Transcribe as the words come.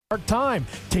Time.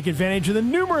 Take advantage of the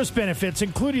numerous benefits,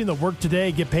 including the work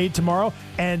today, get paid tomorrow,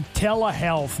 and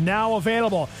telehealth now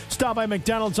available. Stop by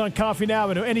McDonald's on Coffee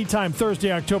Avenue anytime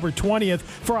Thursday, October 20th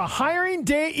for a hiring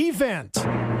day event.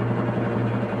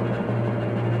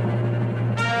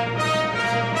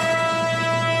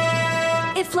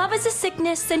 If love is a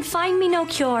sickness, then find me no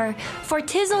cure, for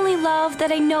 'tis only love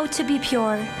that I know to be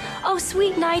pure. Oh,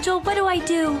 sweet Nigel, what do I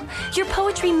do? Your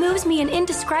poetry moves me in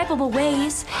indescribable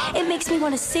ways. It makes me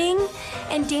want to sing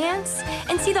and dance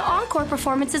and see the encore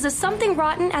performances of Something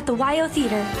Rotten at the YO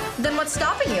Theater. Then what's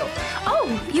stopping you? Oh,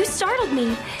 you startled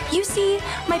me. You see,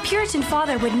 my Puritan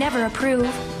father would never approve.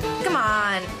 Come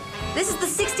on. This is the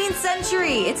 16th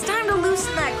century. It's time to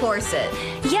loosen that corset.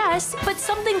 Yes, but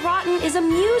Something Rotten is a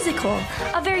musical.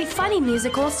 A very funny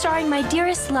musical starring my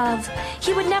dearest love.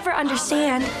 He would never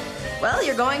understand. Well,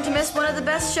 you're going to miss one of the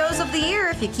best shows of the year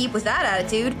if you keep with that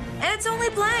attitude. And it's only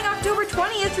playing October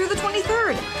 20th through the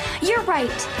 23rd. You're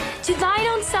right. To thine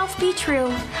own self be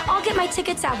true. I'll get my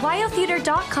tickets at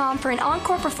yotheater.com for an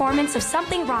encore performance of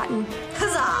Something Rotten.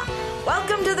 Huzzah!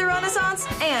 Welcome to the Renaissance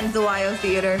and the YO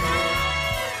Theater.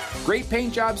 Great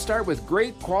paint jobs start with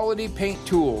great quality paint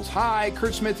tools. Hi,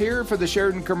 Kurt Smith here for the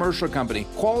Sheridan Commercial Company.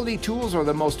 Quality tools are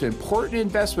the most important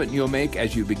investment you'll make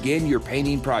as you begin your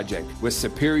painting project. With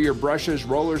superior brushes,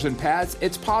 rollers, and pads,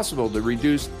 it's possible to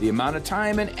reduce the amount of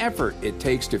time and effort it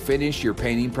takes to finish your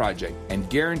painting project and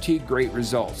guarantee great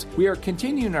results. We are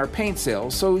continuing our paint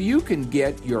sales so you can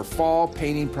get your fall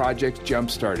painting project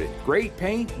jump-started. Great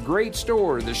paint, great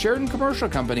store. The Sheridan Commercial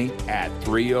Company at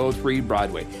 303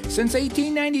 Broadway. Since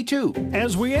 1892.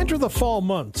 As we enter the fall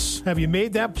months, have you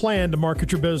made that plan to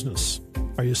market your business?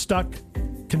 Are you stuck?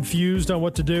 Confused on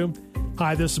what to do?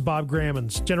 Hi, this is Bob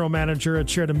Grammons, General Manager at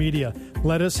Sheridan Media.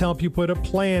 Let us help you put a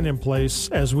plan in place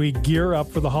as we gear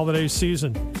up for the holiday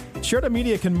season. Sheridan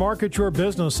Media can market your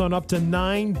business on up to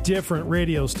 9 different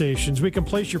radio stations. We can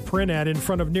place your print ad in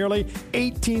front of nearly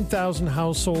 18,000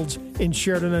 households in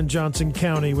Sheridan and Johnson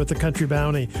County with the Country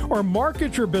Bounty, or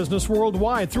market your business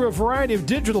worldwide through a variety of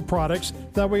digital products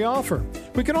that we offer.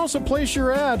 We can also place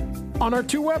your ad on our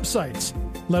 2 websites.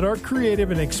 Let our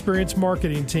creative and experienced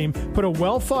marketing team put a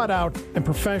well-thought-out and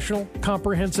professional,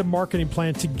 comprehensive marketing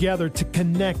plan together to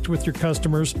connect with your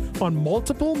customers on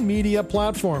multiple media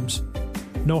platforms.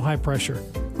 No high pressure.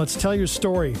 Let's tell your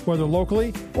story, whether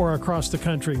locally or across the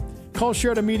country. Call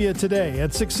Sheridan Media today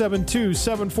at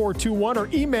 672-7421 or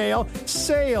email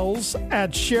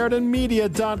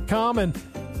sales@sheridanmedia.com and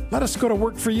let us go to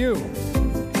work for you.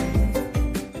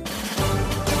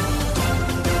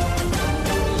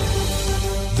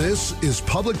 This is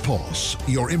Public Pulse,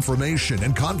 your information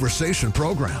and conversation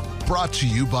program, brought to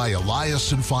you by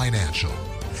Eliason Financial.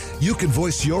 You can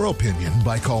voice your opinion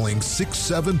by calling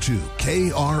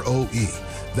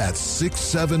 672-KROE. That's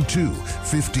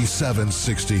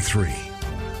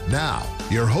 672-5763. Now,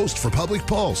 your host for Public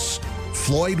Pulse,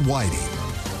 Floyd Whiting.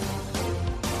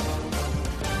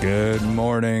 Good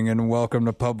morning and welcome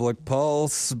to Public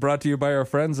Pulse, brought to you by our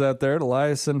friends out there at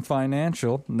Eliason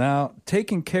Financial. Now,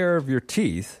 taking care of your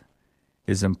teeth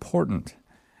is important,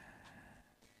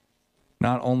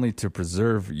 not only to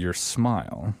preserve your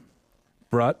smile,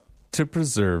 but to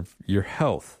preserve your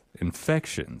health.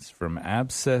 Infections from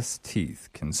abscessed teeth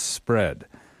can spread,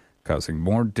 causing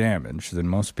more damage than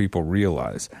most people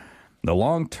realize. The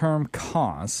long-term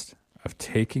cost of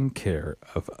taking care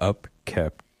of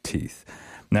upkept teeth.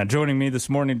 Now, joining me this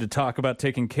morning to talk about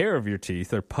taking care of your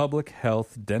teeth are public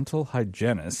health dental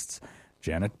hygienists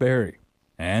Janet Berry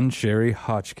and Sherry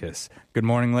Hotchkiss. Good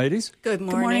morning, ladies. Good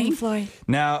morning. Good morning, Floyd.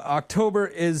 Now, October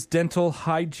is Dental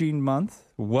Hygiene Month.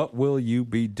 What will you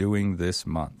be doing this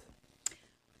month?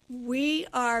 We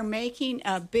are making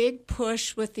a big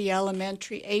push with the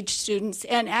elementary age students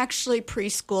and actually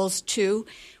preschools too.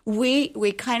 We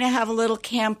kind of have a little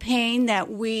campaign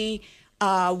that we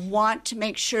want to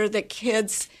make sure that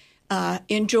kids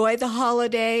enjoy the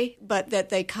holiday, but that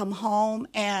they come home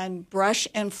and brush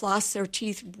and floss their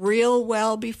teeth real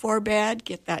well before bed,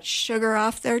 get that sugar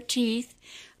off their teeth.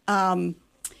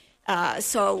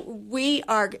 So we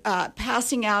are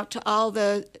passing out to all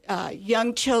the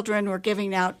young children. We're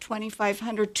giving out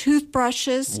 2,500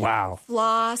 toothbrushes. Wow.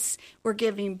 Floss. We're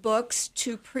giving books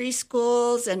to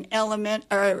preschools and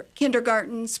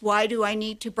kindergartens. Why do I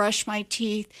need to brush my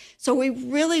teeth? So we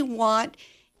really want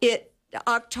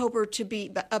October to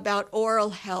be about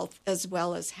oral health as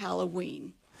well as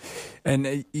Halloween.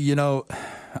 And, you know,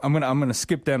 I'm gonna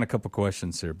skip down a couple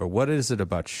questions here, but what is it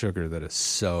about sugar that is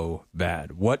so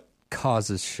bad? What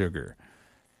causes sugar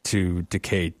to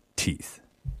decay teeth?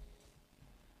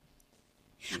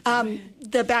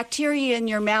 The bacteria in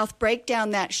your mouth break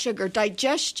down that sugar.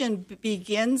 Digestion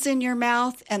begins in your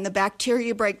mouth, and the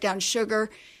bacteria break down sugar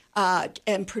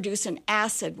and produce an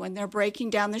acid. When they're breaking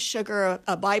down the sugar,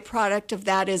 a byproduct of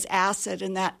that is acid,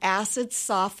 and that acid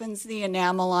softens the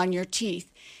enamel on your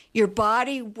teeth. Your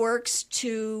body works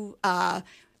to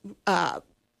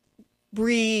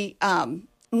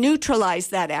neutralize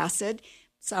that acid.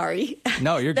 Sorry.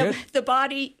 No, you're good. The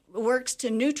body works to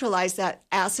neutralize that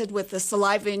acid with the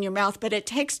saliva in your mouth, but it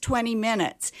takes 20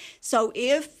 minutes. So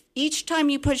if each time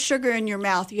you put sugar in your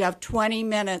mouth, you have 20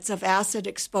 minutes of acid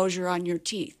exposure on your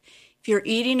teeth. If you're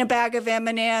eating a bag of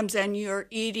M&Ms and you're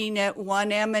eating it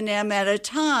one M&M at a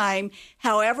time,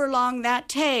 however long that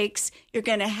takes, you're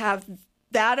going to have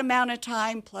that amount of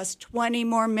time plus 20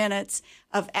 more minutes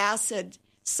of acid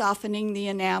softening the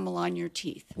enamel on your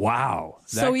teeth. Wow.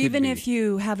 So even if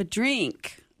you have a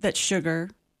drink that's sugar,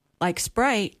 like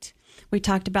Sprite, we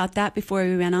talked about that before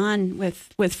we went on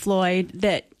with Floyd,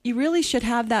 that you really should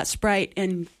have that Sprite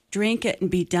and drink it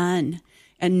and be done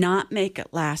and not make it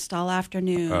last all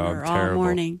afternoon or all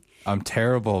morning. I'm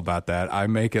terrible about that. I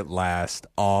make it last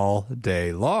all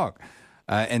day long.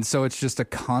 And so it's just a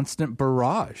constant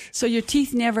barrage. So your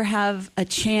teeth never have a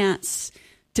chance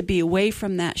to be away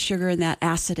from that sugar and that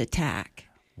acid attack.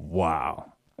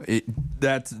 Wow.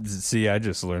 See, I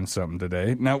just learned something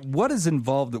today. Now, what is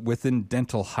involved within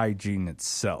dental hygiene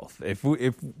itself? If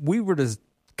we were to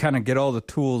kind of get all the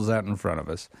tools out in front of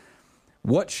us,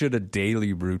 what should a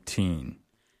daily routine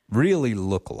really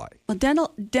look like? Well,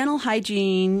 dental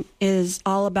hygiene is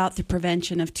all about the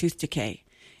prevention of tooth decay,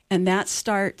 and that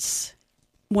starts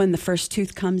when the first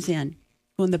tooth comes in,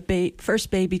 when the first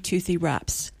baby tooth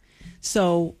erupts.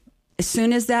 So as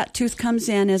soon as that tooth comes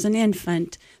in as an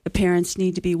infant, the parents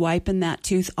need to be wiping that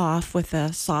tooth off with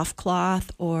a soft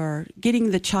cloth or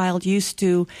getting the child used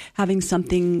to having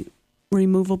something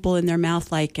removable in their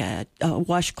mouth like a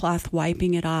washcloth,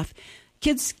 wiping it off.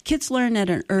 Kids learn at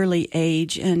an early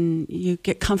age, and you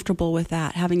get comfortable with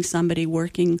that, having somebody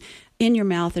working in your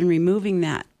mouth and removing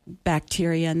that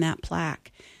bacteria and that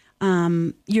plaque.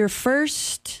 Your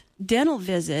first dental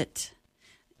visit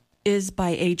is by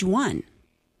age 1.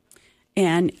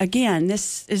 And again,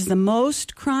 this is the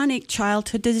most chronic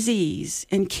childhood disease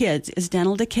in kids is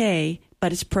dental decay,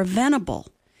 but it's preventable.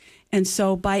 And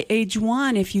so by age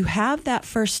 1, if you have that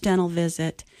first dental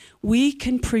visit, we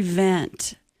can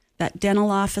prevent, that dental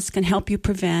office can help you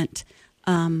prevent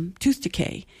tooth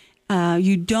decay.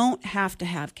 You don't have to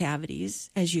have cavities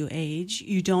as you age.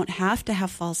 You don't have to have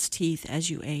false teeth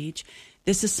as you age.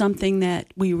 This is something that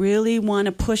we really want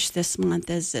to push this month,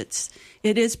 as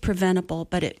it is preventable,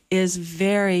 but it is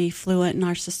very fluent in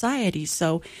our society.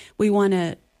 So we want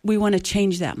to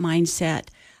change that mindset.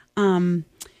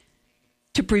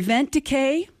 To prevent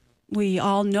decay, we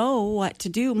all know what to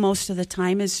do most of the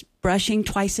time is brushing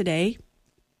twice a day,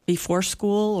 before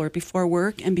school or before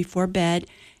work and before bed,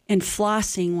 and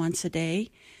flossing once a day,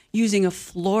 using a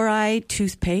fluoride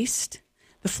toothpaste.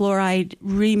 The fluoride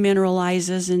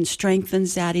remineralizes and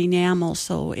strengthens that enamel,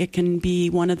 so it can be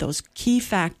one of those key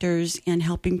factors in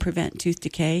helping prevent tooth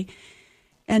decay.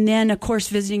 And then, of course,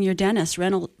 visiting your dentist,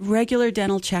 regular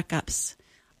dental checkups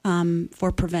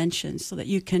for prevention so that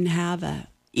you can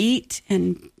eat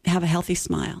and have a healthy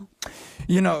smile.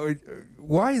 You know,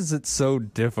 why is it so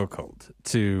difficult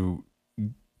to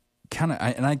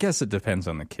and I guess it depends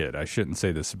on the kid. I shouldn't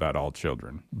say this about all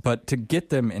children, but to get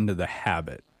them into the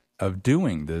habit of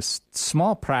doing this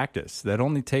small practice that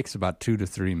only takes about 2 to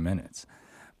 3 minutes.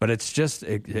 But it's just,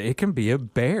 it can be a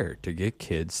bear to get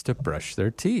kids to brush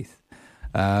their teeth.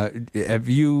 Have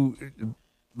you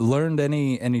learned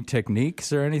any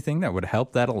techniques or anything that would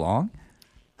help that along?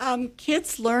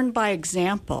 Kids learn by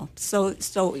example. So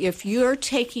if you're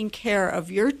taking care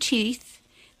of your teeth,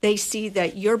 they see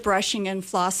that you're brushing and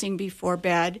flossing before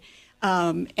bed,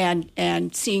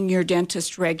 and seeing your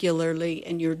dentist regularly,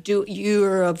 and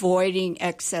you're avoiding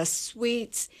excess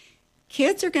sweets.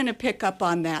 Kids are going to pick up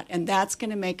on that, and that's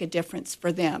going to make a difference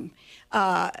for them.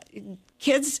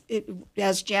 Kids,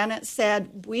 as Janet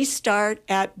said, we start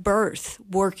at birth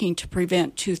working to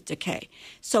prevent tooth decay.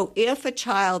 So if a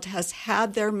child has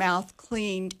had their mouth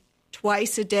cleaned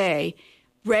twice a day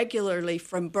regularly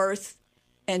from birth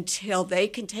until they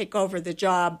can take over the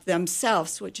job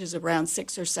themselves, which is around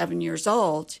 6 or 7 years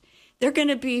old, they're going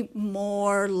to be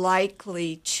more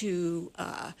likely to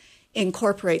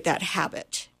incorporate that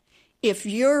habit. If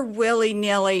you're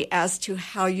willy-nilly as to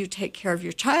how you take care of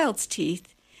your child's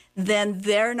teeth, then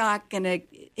they're not going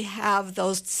to have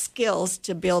those skills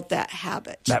to build that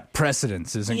habit. That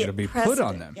precedence isn't going to be put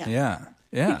on them.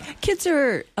 Yeah. Kids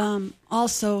are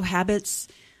also habits.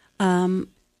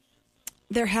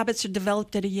 their habits are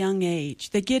developed at a young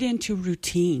age. They get into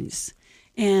routines.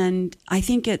 And I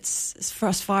think it's, for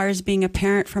as far as being a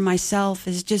parent for myself,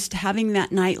 is just having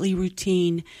that nightly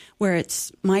routine where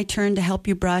it's my turn to help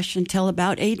you brush until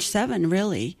about age 7,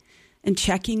 really, and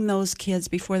checking those kids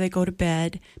before they go to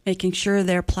bed, making sure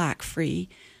they're plaque free,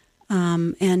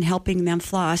 and helping them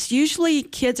floss. Usually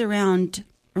kids around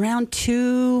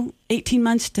 2, 18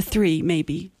 months to 3,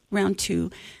 maybe around 2.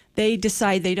 They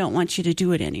decide they don't want you to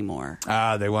do it anymore.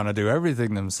 They want to do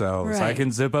everything themselves. Right. I can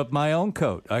zip up my own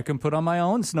coat. I can put on my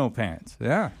own snow pants.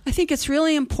 Yeah. I think it's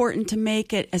really important to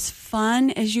make it as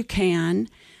fun as you can.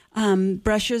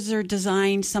 Brushes are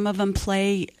designed, some of them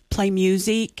play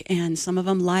music, and some of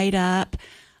them light up.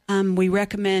 We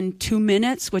recommend 2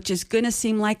 minutes, which is going to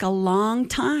seem like a long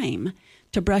time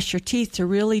to brush your teeth to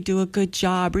really do a good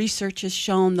job. Research has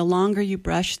shown the longer you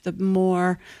brush, the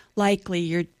more likely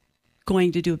you're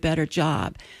going to do a better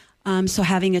job. So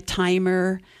having a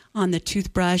timer on the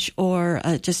toothbrush, or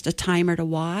just a timer to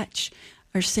watch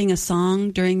or sing a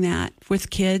song during that with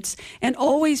kids, and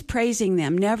always praising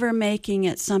them, never making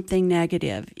it something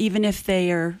negative, even if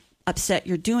they are upset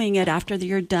you're doing it. After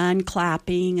you're done,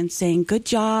 clapping and saying, good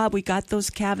job, we got those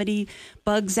cavity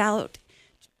bugs out,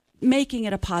 making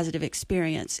it a positive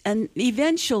experience. And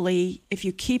eventually, if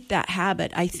you keep that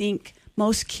habit, I think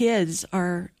most kids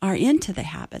are into the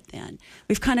habit then.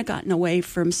 We've kind of gotten away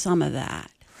from some of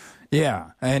that.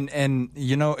 Yeah, and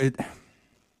you know,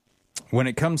 when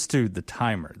it comes to the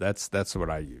timer, that's what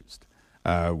I used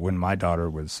when my daughter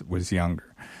was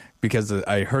younger, because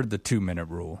I heard the 2-minute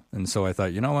rule, and so I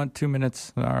thought, you know what, 2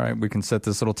 minutes, all right, we can set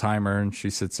this little timer, and she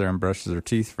sits there and brushes her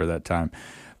teeth for that time.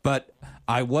 But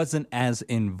I wasn't as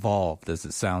involved as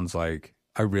it sounds like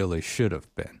I really should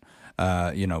have been.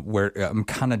 You know, where I'm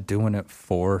kind of doing it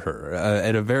for her.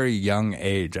 At a very young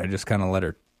age, I just kind of let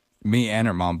her, me and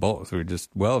her mom both, we just,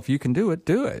 well, if you can do it,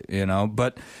 you know.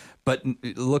 But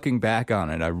looking back on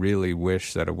it, I really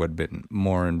wish that I would have been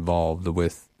more involved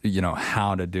with, you know,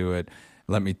 how to do it.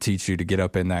 Let me teach you to get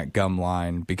up in that gum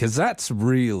line, because that's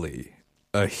really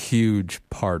a huge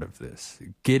part of this,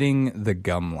 getting the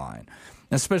gum line,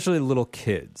 especially little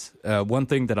kids. One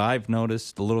thing that I've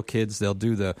noticed, the little kids, they'll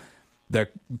do the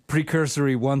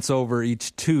precursory once over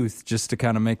each tooth just to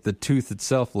kind of make the tooth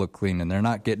itself look clean, and they're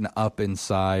not getting up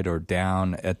inside or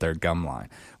down at their gum line,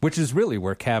 which is really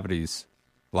where cavities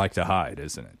like to hide,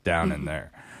 isn't it? Down in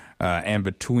there, and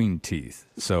between teeth.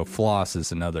 So floss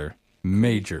is another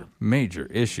major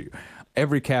issue.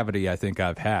 Every cavity I think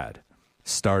I've had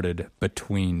started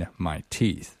between my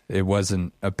teeth. It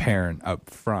wasn't apparent up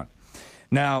front.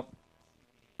 Now,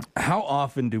 how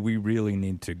often do we really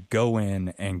need to go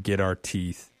in and get our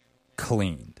teeth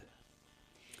cleaned?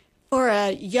 For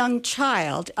a young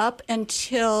child, up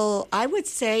until I would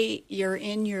say you're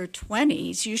in your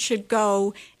 20s, you should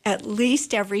go at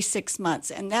least every 6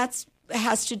 months. And that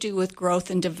has to do with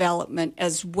growth and development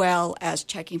as well as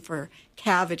checking for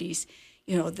cavities.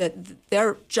 You know, that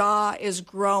their jaw is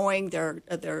growing,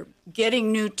 they're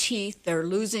getting new teeth, they're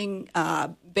losing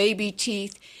baby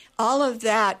teeth. All of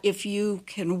that, if you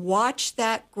can watch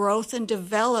that growth and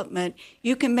development,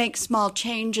 you can make small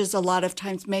changes a lot of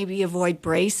times, maybe avoid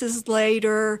braces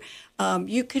later.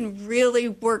 You can really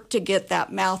work to get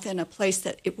that mouth in a place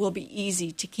that it will be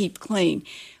easy to keep clean.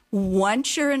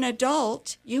 Once you're an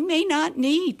adult, you may not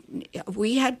need.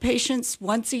 We had patients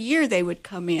once a year they would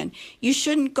come in. You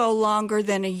shouldn't go longer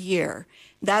than a year.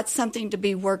 That's something to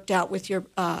be worked out with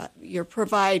your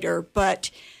provider.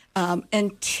 But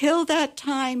until that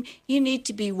time, you need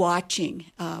to be watching.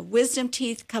 Wisdom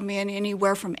teeth come in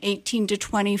anywhere from 18 to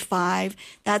 25.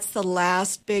 That's the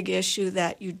last big issue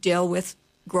that you deal with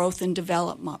growth and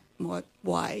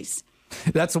development-wise.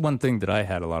 That's the one thing that I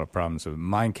had a lot of problems with.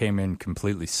 Mine came in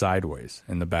completely sideways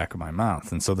in the back of my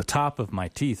mouth. And so the top of my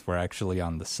teeth were actually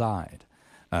on the side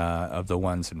of the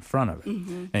ones in front of it.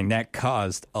 Mm-hmm. And that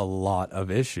caused a lot of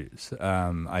issues.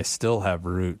 I still have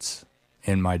roots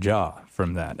in my jaw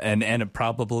from that. And it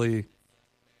probably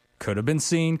could have been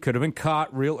seen, could have been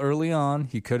caught real early on.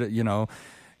 He could have, you know,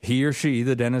 he or she,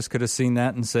 the dentist, could have seen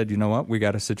that and said, you know what, we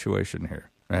got a situation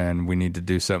here and we need to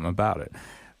do something about it.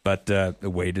 But it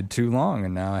waited too long,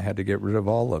 and now I had to get rid of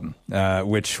all of them,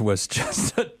 which was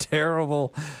just a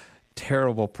terrible,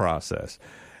 terrible process.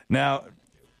 Now,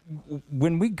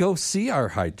 when we go see our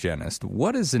hygienist,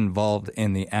 what is involved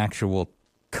in the actual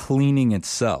cleaning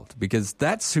itself? Because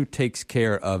that's who takes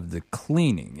care of the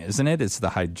cleaning, isn't it? It's the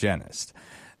hygienist.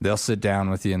 They'll sit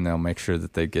down with you, and they'll make sure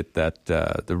that they get that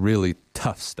the really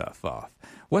tough stuff off.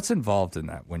 What's involved in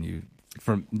that when you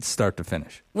from start to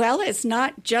finish? Well, it's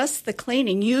not just the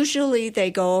cleaning. Usually they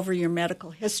go over your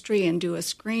medical history and do a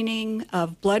screening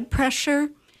of blood pressure.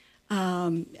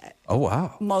 Oh,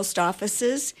 wow. Most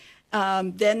offices.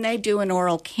 Then they do an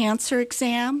oral cancer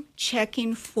exam,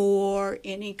 checking for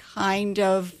any kind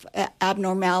of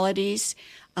abnormalities,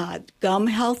 gum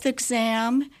health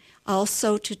exam,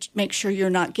 also to make sure you're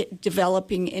not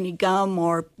developing any gum,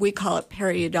 or we call it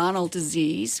periodontal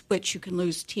disease, which you can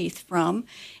lose teeth from.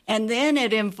 And then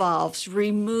it involves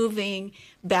removing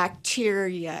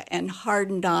bacteria and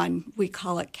hardened on, we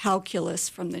call it calculus,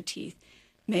 from the teeth.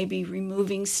 Maybe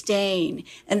removing stain,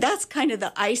 and that's kind of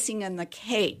the icing on the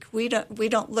cake. We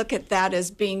don't look at that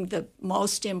as being the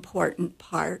most important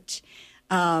part,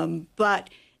 and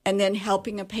then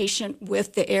helping a patient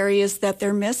with the areas that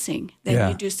they're missing. Then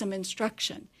you do some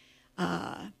instruction.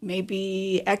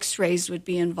 Maybe X-rays would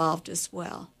be involved as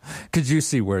well. Because you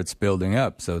see where it's building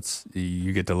up, so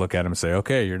you get to look at them and say,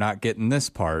 okay, you're not getting this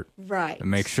part, right?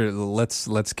 And make sure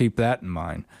let's keep that in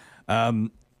mind.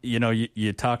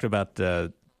 You talked about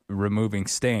removing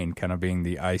stain kind of being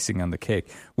the icing on the cake.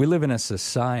 We live in a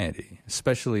society,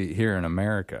 especially here in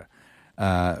America,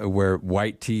 where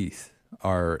white teeth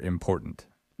are important.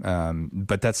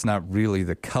 But that's not really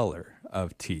the color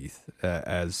of teeth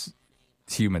as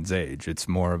humans age. It's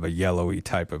more of a yellowy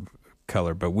type of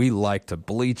color. But we like to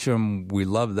bleach them. We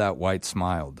love that white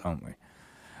smile, don't we?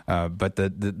 But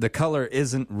the color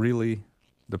isn't really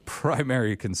the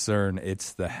primary concern.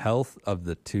 It's the health of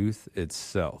the tooth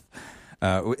itself.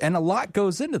 And a lot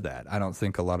goes into that. I don't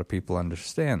think a lot of people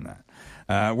understand that.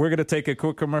 We're going to take a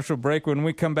quick commercial break. When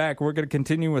we come back, we're going to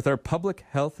continue with our public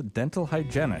health dental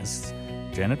hygienists,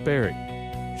 Janet Berry,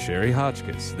 Sherry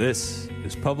Hotchkiss. This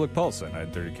is Public Pulse on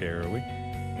 930 KROE,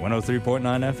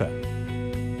 103.9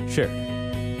 FM. Sherry.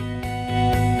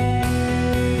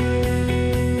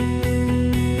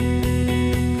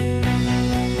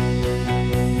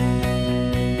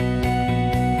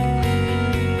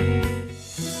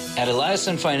 At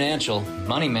Eliason Financial,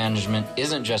 money management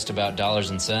isn't just about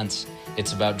dollars and cents.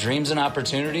 It's about dreams and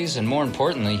opportunities, and more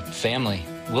importantly, family.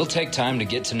 We'll take time to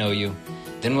get to know you.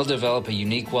 Then we'll develop a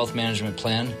unique wealth management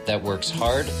plan that works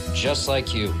hard, just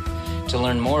like you. To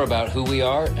learn more about who we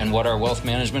are and what our wealth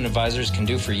management advisors can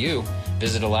do for you,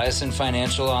 visit Eliason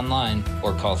Financial online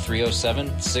or call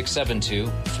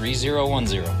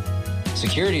 307-672-3010.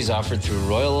 Securities offered through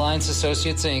Royal Alliance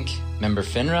Associates, Inc., member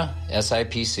FINRA,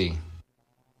 SIPC.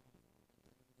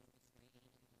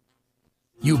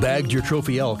 You bagged your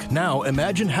trophy elk. Now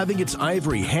imagine having its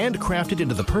ivory handcrafted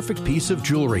into the perfect piece of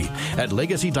jewelry. At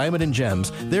Legacy Diamond &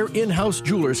 Gems, their in-house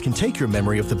jewelers can take your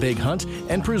memory of the big hunt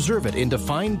and preserve it into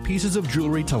fine pieces of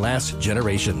jewelry to last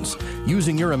generations.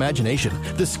 Using your imagination,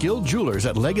 the skilled jewelers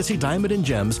at Legacy Diamond &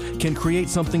 Gems can create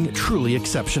something truly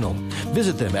exceptional.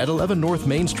 Visit them at 11 North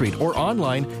Main Street or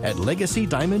online at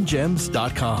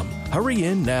legacydiamondgems.com. Hurry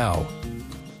in now.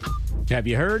 Have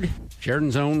you heard?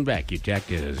 Sheridan's own Vacutech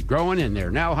is growing, and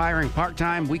they're now hiring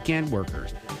part-time weekend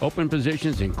workers. Open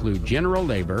positions include general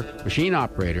labor, machine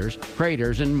operators,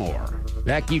 craters, and more.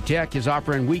 Vacutech is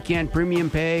offering weekend premium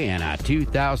pay and a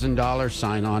 $2,000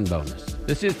 sign-on bonus.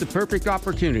 This is the perfect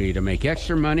opportunity to make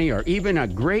extra money or even a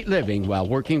great living while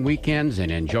working weekends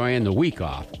and enjoying the week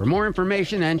off. For more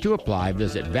information and to apply,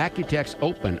 visit Vacutech's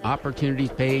open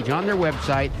opportunities page on their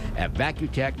website at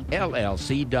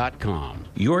vacutechllc.com.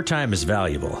 Your time is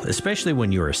valuable, especially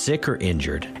when you are sick or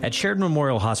injured. At Sheridan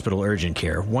Memorial Hospital Urgent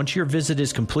Care, once your visit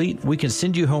is complete, we can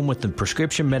send you home with the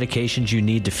prescription medications you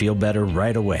need to feel better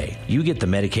right away. You get the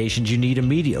medications you need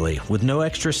immediately, with no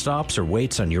extra stops or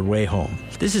waits on your way home.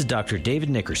 This is Dr. David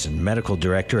Nickerson, Medical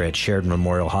Director at Sheridan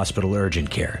Memorial Hospital Urgent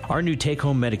Care. Our new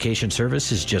take-home medication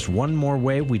service is just one more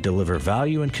way we deliver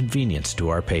value and convenience to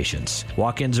our patients.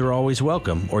 Walk-ins are always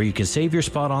welcome, or you can save your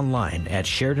spot online at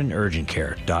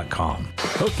SheridanUrgentCare.com.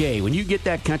 Okay, when you get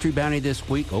that Country Bounty this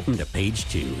week, open to page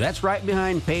 2. That's right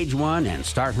behind page 1, and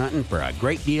start hunting for a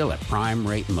great deal at Prime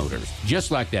Rate Motors.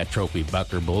 Just like that trophy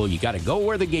bucker bull, you got to go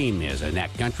where the game is, and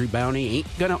that Country Bounty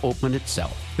ain't going to open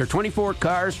itself. There are 24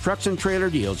 cars, trucks, and trailer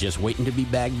deals just waiting to be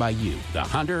bagged by you, the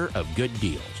hunter of good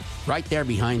deals. Right there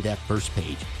behind that first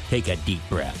page. Take a deep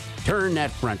breath. Turn that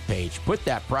front page, put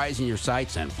that prize in your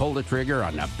sights, and pull the trigger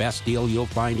on the best deal you'll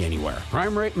find anywhere.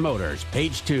 Prime Rate Motors,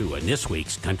 page 2 in this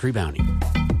week's Country Bounty.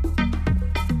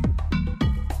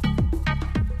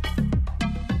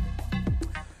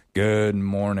 Good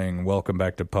morning. Welcome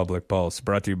back to Public Pulse,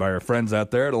 brought to you by our friends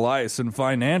out there at Eliason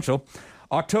Financial.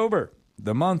 October,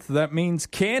 the month that means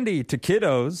candy to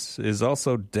kiddos, is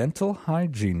also Dental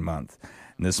Hygiene Month.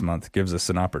 And this month gives us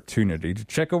an opportunity to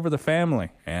check over the family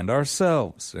and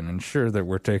ourselves and ensure that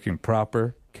we're taking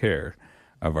proper care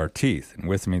of our teeth. And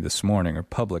with me this morning are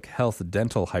public health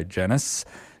dental hygienists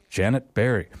Janet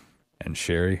Berry and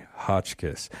Sherry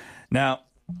Hotchkiss. Now,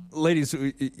 ladies,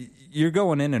 you're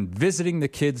going in and visiting the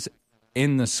kids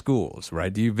in the schools,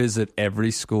 right? Do you visit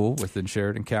every school within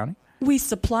Sheridan County? We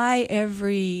supply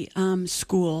every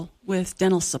school with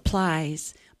dental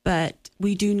supplies, but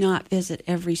we do not visit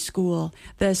every school.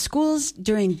 The schools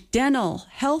during Dental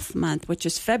Health Month, which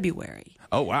is February.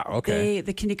 Oh, wow. Okay.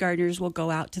 The kindergartners will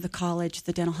go out to the college,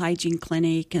 the dental hygiene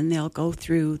clinic, and they'll go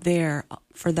through there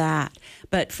for that.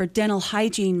 But for Dental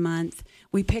Hygiene Month,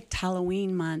 we picked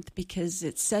Halloween month because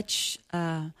it's such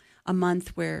a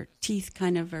month where teeth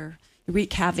kind of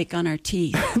wreak havoc on our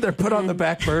teeth. They're put on the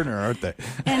back burner, aren't they?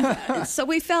 And so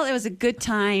we felt it was a good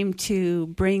time to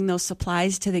bring those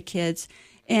supplies to the kids.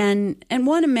 And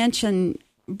want to mention,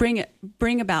 bring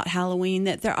about Halloween,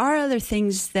 that there are other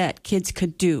things that kids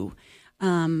could do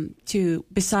to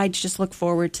besides just look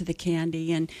forward to the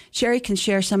candy. And Sherry can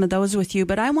share some of those with you.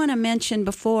 But I want to mention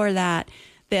before that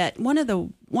one of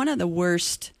the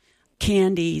worst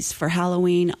candies for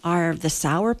Halloween are the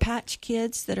Sour Patch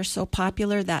Kids that are so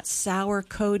popular. That sour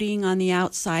coating on the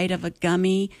outside of a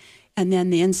gummy, and then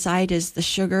the inside is the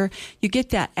sugar. You get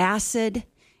that acid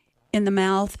in the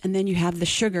mouth, and then you have the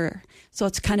sugar. So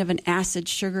it's kind of an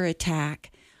acid-sugar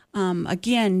attack.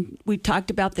 Again, we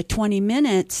talked about the 20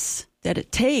 minutes that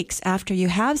it takes after you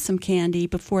have some candy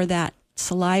before that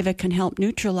saliva can help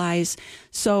neutralize.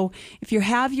 So if you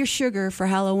have your sugar for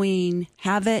Halloween,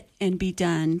 have it and be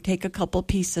done. Take a couple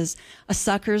pieces. A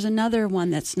sucker is another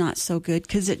one that's not so good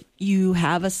because you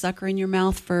have a sucker in your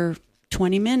mouth for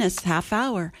 20 minutes, half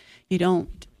hour. You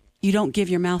don't give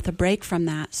your mouth a break from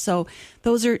that. So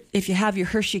those are, if you have your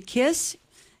Hershey Kiss,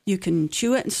 you can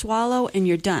chew it and swallow and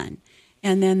you're done.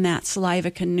 And then that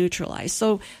saliva can neutralize.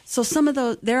 So some of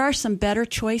those, there are some better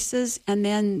choices, and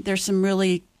then there's some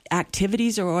really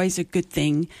activities are always a good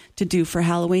thing to do for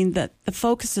Halloween. The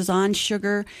focus is on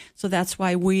sugar, so that's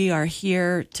why we are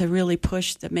here to really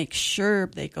push to make sure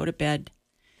they go to bed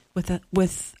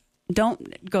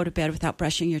don't go to bed without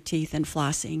brushing your teeth and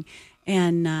flossing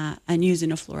and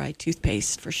using a fluoride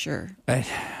toothpaste for sure.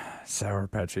 Sour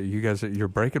Patch, you guys, you're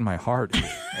breaking my heart.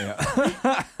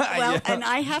 Well, yeah. And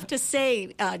I have to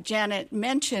say, Janet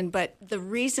mentioned, but the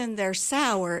reason they're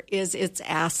sour is it's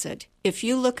acid. If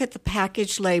you look at the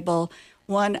package label,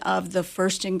 one of the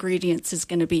first ingredients is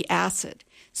going to be acid.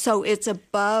 So it's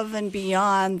above and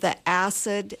beyond the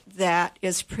acid that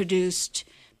is produced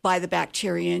by the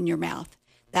bacteria in your mouth.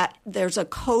 That there's a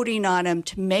coating on them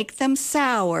to make them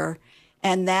sour,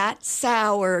 and that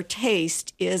sour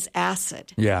taste is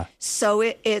acid. Yeah. So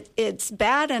it's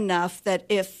bad enough that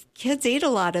if kids eat a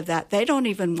lot of that, they don't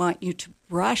even want you to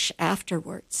brush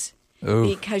afterwards. Ooh.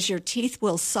 Because your teeth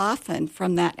will soften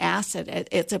from that acid.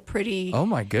 It's a pretty... Oh,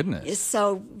 my goodness.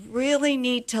 So really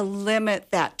need to limit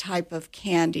that type of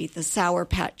candy, the Sour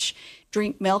Patch.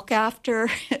 Drink milk after.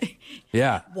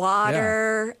 Yeah.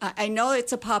 Water. Yeah. I know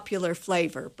it's a popular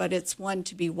flavor, but it's one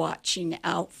to be watching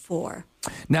out for.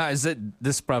 Now,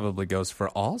 this probably goes for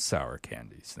all sour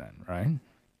candies then, right?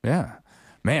 Yeah.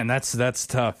 Man, that's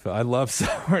tough. I love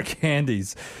sour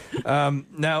candies.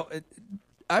 Now,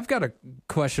 I've got a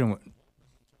question.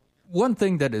 One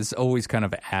thing that is always kind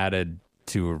of added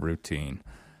to a routine,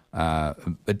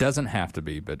 it doesn't have to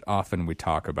be, but often we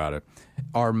talk about it,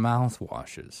 are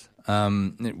mouthwashes.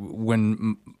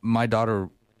 When my daughter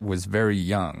was very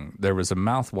young, there was a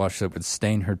mouthwash that would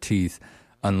stain her teeth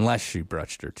unless she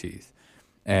brushed her teeth.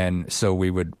 And so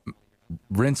we would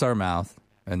rinse our mouth,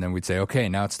 and then we'd say, okay,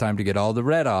 now it's time to get all the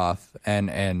red off,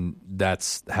 and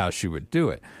that's how she would do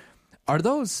it. Are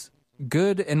those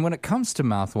good? And when it comes to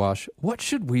mouthwash, what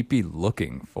should we be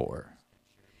looking for?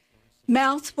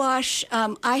 Mouthwash,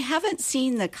 I haven't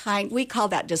seen the kind, we call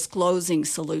that disclosing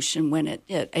solution when it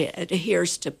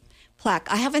adheres to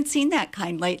plaque. I haven't seen that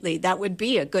kind lately. That would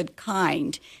be a good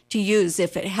kind to use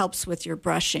if it helps with your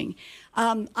brushing.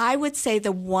 I would say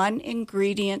the one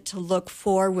ingredient to look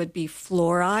for would be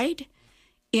fluoride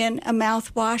in a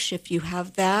mouthwash if you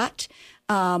have that.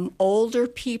 Older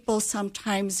people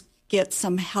sometimes get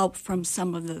some help from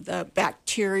some of the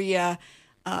bacteria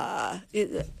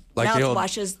like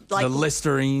mouthwashes, like the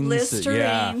Listerine. Listerine.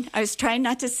 Yeah. I was trying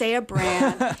not to say a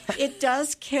brand. It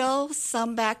does kill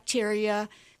some bacteria,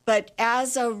 but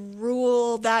as a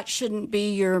rule, that shouldn't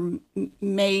be your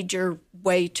major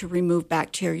way to remove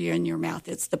bacteria in your mouth.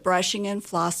 It's the brushing and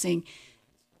flossing.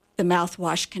 The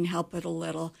mouthwash can help it a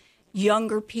little.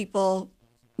 Younger people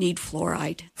need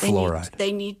fluoride.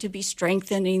 They need to be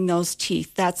strengthening those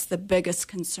teeth. That's the biggest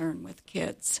concern with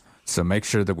kids. So make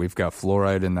sure that we've got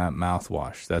fluoride in that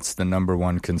mouthwash. That's the number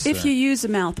one concern. If you use a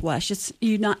mouthwash,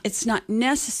 it's not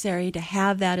necessary to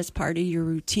have that as part of your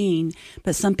routine,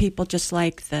 but some people just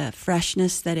like the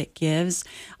freshness that it gives.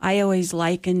 I always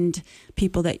likened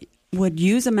people that would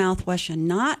use a mouthwash and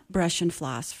not brush and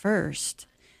floss first.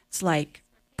 It's like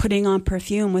putting on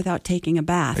perfume without taking a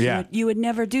bath. Yeah. You would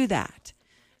never do that.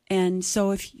 And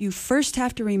so if you first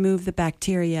have to remove the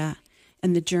bacteria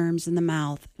and the germs in the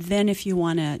mouth, then if you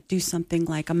want to do something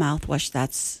like a mouthwash,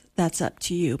 that's up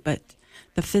to you. But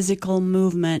the physical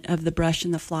movement of the brush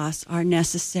and the floss are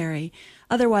necessary.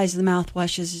 Otherwise, the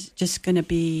mouthwash is just going to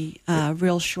be a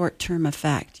real short-term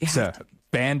effect. It's a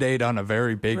Band-Aid on a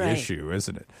very big Right. issue,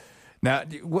 isn't it? Now,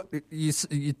 what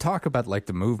you talk about, like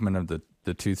the movement of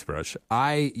the toothbrush.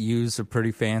 I use a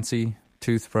pretty fancy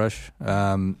toothbrush.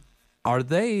 Are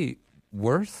they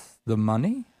worth the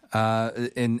money?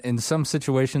 In some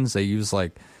situations, they use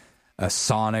like a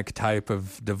sonic type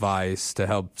of device to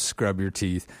help scrub your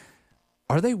teeth.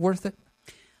 Are they worth it?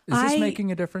 Is this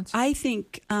making a difference? I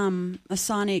think a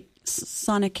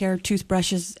Sonicare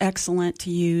toothbrush is excellent to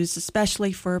use,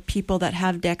 especially for people that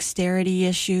have dexterity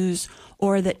issues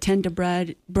or that tend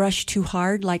to brush too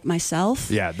hard, like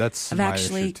myself. Yeah, that's I've my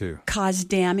actually issue too. caused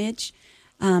damage.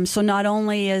 So not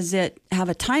only does it have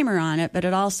a timer on it, but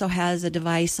it also has a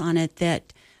device on it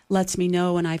that lets me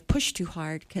know when I've pushed too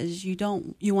hard, because you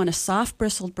want a soft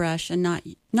bristled brush and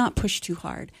not push too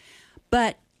hard.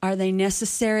 But are they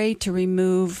necessary to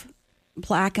remove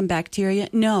plaque and bacteria?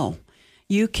 No.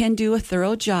 You can do a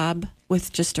thorough job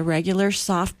with just a regular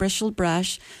soft bristled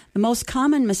brush. The most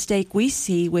common mistake we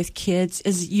see with kids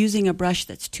is using a brush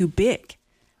that's too big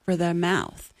for their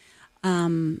mouth.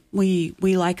 We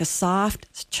like a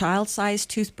soft child-sized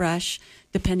toothbrush,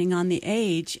 depending on the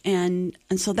age, and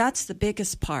so that's the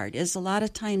biggest part. Is a lot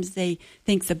of times they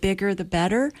think the bigger the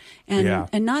better,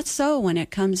 and not so when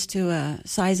it comes to a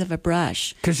size of a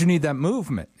brush. Because you need that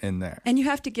movement in there, and you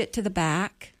have to get to the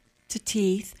back to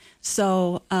teeth.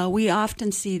 So we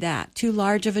often see that too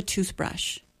large of a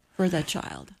toothbrush for the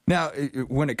child. Now,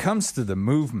 when it comes to the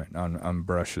movement on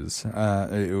brushes,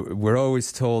 we're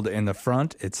always told in the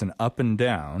front it's an up and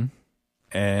down,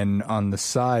 and on the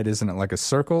side, isn't it like a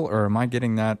circle? Or am I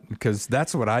getting that? Because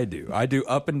that's what I do. I do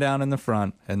up and down in the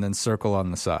front and then circle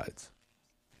on the sides.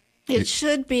 It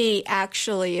should be,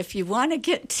 actually, if you want to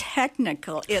get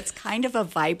technical, it's kind of a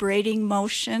vibrating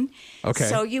motion. Okay.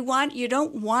 So you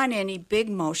don't want any big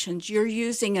motions. You're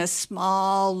using a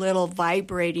small little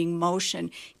vibrating motion,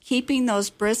 keeping those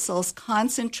bristles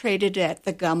concentrated at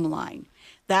the gum line.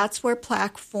 That's where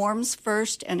plaque forms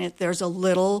first, and if there's a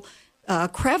little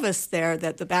crevice there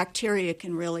that the bacteria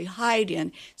can really hide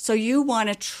in. So you want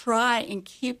to try and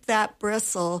keep that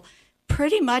bristle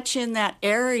pretty much in that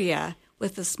area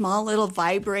with a small little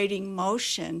vibrating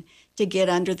motion to get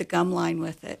under the gum line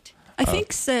with it. I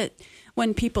think that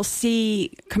when people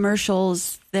see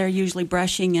commercials, they're usually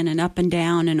brushing in an up and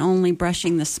down and only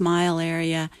brushing the smile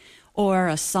area or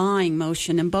a sawing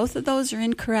motion, and both of those are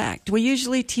incorrect. We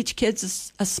usually teach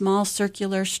kids a small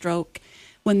circular stroke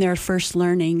when they're first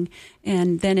learning,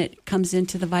 and then it comes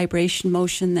into the vibration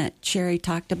motion that Sherry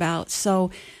talked about.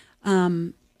 So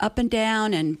up and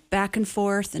down and back and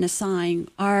forth and a sawing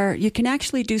you can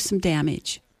actually do some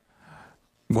damage.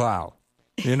 Wow.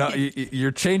 You know, you're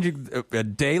changing a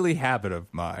daily habit of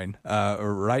mine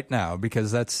right now,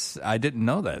 because I didn't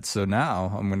know that. So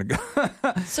now I'm going to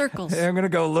go circles. I'm going to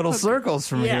go little circles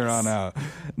from here on out.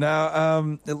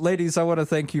 Now, ladies, I want to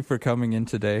thank you for coming in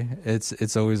today.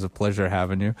 It's always a pleasure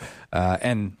having you.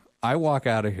 And I walk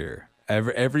out of here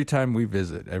every time we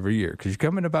visit every year, because you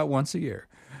come in about once a year,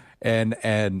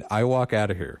 and I walk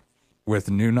out of here with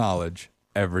new knowledge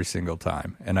every single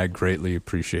time, and I greatly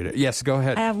appreciate it. Yes, go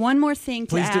ahead. I have one more thing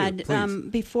to add. Please.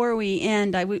 Before we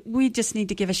end, we just need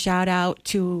to give a shout out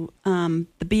to the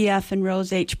BF and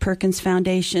Rose H. Perkins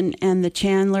Foundation and the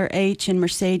Chandler H. and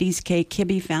Mercedes K.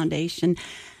 Kibbe Foundation.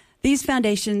 These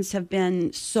foundations have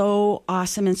been so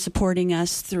awesome in supporting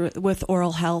us with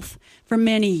oral health for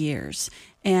many years.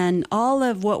 And all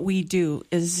of what we do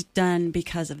is done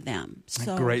because of them.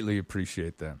 So I greatly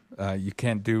appreciate them. You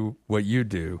can't do what you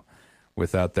do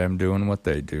without them doing what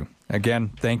they do.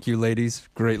 Again, thank you, ladies.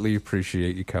 Greatly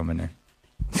appreciate you coming in.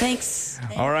 Thanks.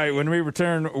 All right, when we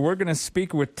return, we're going to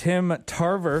speak with Tim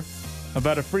Tarver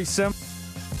about a free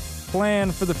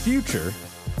plan for the future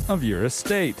of your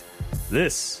estate.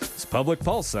 This is Public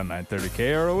Pulse on 930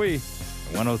 KROE,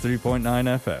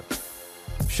 103.9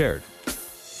 FM. Shared.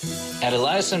 At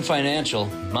Eliason Financial,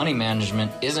 money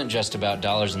management isn't just about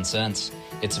dollars and cents.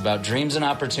 It's about dreams and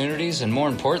opportunities, and more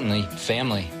importantly,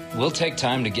 family. We'll take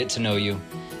time to get to know you.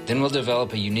 Then we'll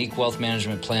develop a unique wealth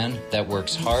management plan that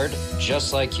works hard,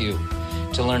 just like you.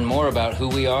 To learn more about who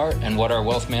we are and what our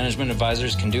wealth management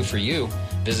advisors can do for you,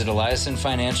 visit Eliason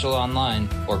Financial online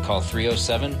or call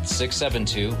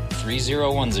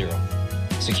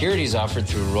 307-672-3010. Securities offered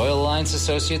through Royal Alliance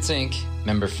Associates, Inc.,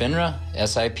 member FINRA,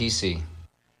 SIPC.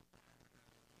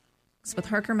 With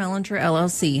Harker Mellinger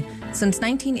LLC. Since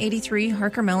 1983,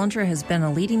 Harker Mellinger has been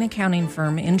a leading accounting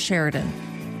firm in Sheridan.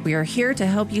 We are here to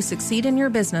help you succeed in your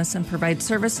business and provide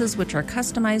services which are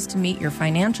customized to meet your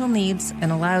financial needs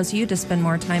and allows you to spend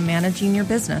more time managing your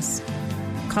business.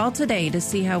 Call today to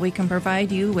see how we can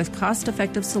provide you with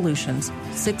cost-effective solutions.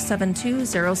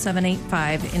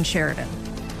 672-0785 in Sheridan.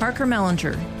 Harker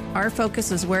Mellinger. Our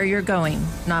focus is where you're going,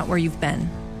 not where you've been.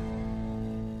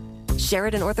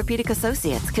 Sheridan Orthopedic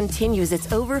Associates continues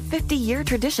its over 50-year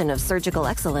tradition of surgical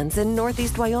excellence in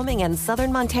Northeast Wyoming and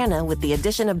Southern Montana with the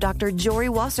addition of Dr. Jory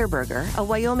Wasserberger, a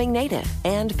Wyoming native,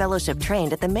 and fellowship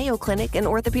trained at the Mayo Clinic in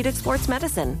Orthopedic Sports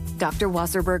Medicine. Dr.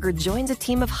 Wasserberger joins a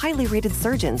team of highly rated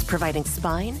surgeons providing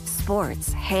spine,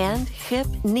 sports, hand, hip,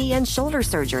 knee, and shoulder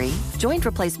surgery, joint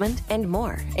replacement, and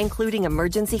more, including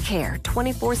emergency care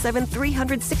 24/7,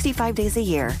 365 days a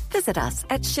year. Visit us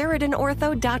at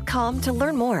SheridanOrtho.com to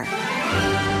learn more.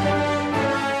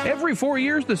 Every 4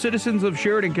 years, the citizens of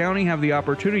Sheridan County have the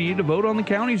opportunity to vote on the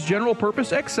county's general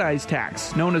purpose excise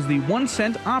tax, known as the 1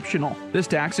 cent optional. This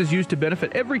tax is used to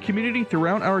benefit every community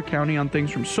throughout our county on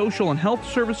things from social and health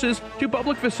services to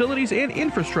public facilities and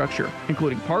infrastructure,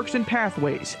 including parks and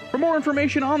pathways. For more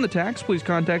information on the tax, please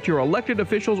contact your elected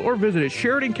officials or visit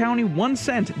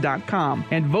SheridanCounty1cent.com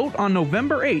and vote on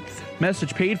November 8th.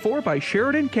 Message paid for by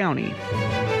Sheridan County.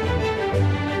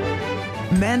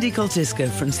 Mandy Koltiska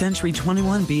from Century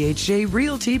 21 BHJ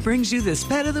Realty brings you this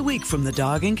pet of the week from the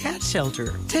dog and cat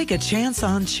shelter. Take a chance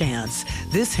on Chance.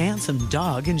 This handsome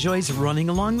dog enjoys running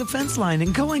along the fence line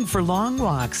and going for long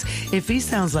walks. If he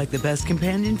sounds like the best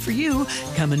companion for you,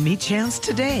 come and meet Chance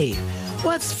today.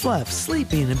 What's Fluff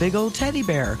sleeping in a big old teddy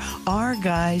bear? Our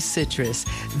guy Citrus.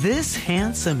 This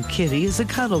handsome kitty is a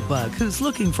cuddle bug who's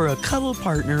looking for a cuddle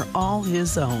partner all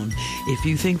his own. If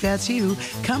you think that's you,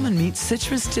 come and meet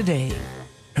Citrus today.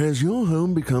 Has your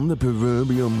home become the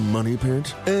proverbial money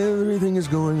pit? Everything is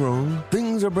going wrong.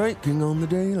 Things are breaking on the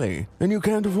daily, and you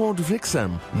can't afford to fix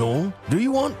them. Nor do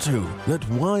you want to. Let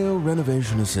YO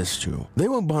Renovation assist you. They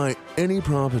will buy any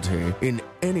property in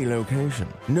any location,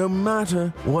 no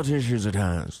matter what issues it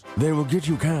has. They will get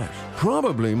you cash,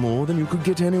 probably more than you could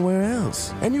get anywhere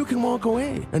else. And you can walk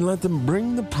away and let them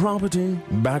bring the property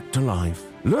back to life.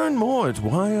 Learn more at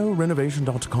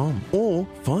yorenovation.com or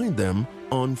find them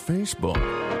on Facebook.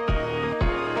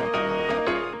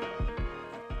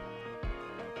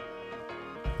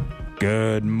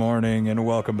 Good morning and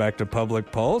welcome back to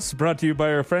Public Pulse, brought to you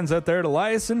by our friends out there at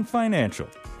Eliason Financial.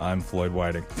 I'm Floyd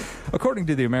Whiting. According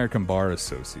to the American Bar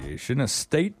Association,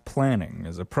 estate planning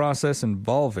is a process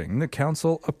involving the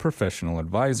Council of Professional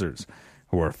Advisors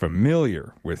who are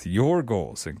familiar with your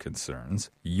goals and concerns,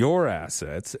 your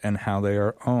assets, and how they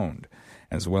are owned,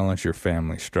 as well as your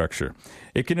family structure.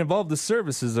 It can involve the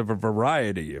services of a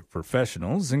variety of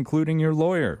professionals, including your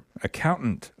lawyer,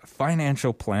 accountant, a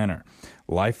financial planner,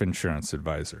 life insurance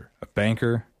advisor, a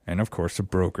banker, and of course a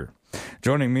broker.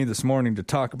 Joining me this morning to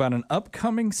talk about an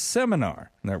upcoming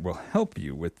seminar that will help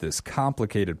you with this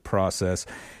complicated process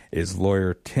is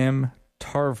lawyer Tim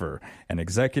Tarver and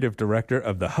executive director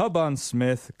of the Hub on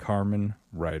Smith, Carmen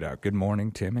Rideout. Good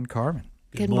morning, Tim and Carmen.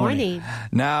 Good morning.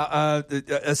 Now,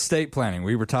 estate planning.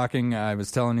 We were talking, I was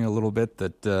telling you a little bit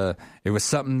that it was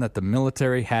something that the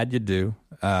military had you do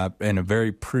in a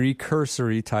very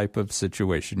precursory type of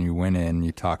situation. You went in,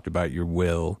 you talked about your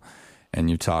will, and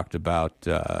you talked about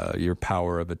your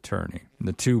power of attorney.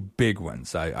 The two big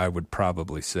ones, I would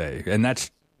probably say, and that's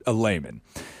a layman.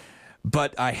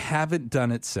 But I haven't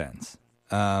done it since.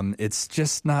 It's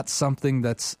just not something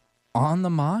that's on the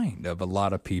mind of a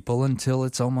lot of people until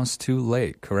it's almost too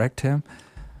late. Correct, Tim?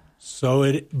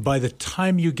 So by the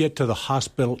time you get to the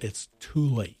hospital, it's too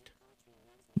late.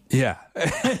 Yeah.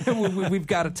 We've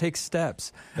got to take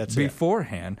steps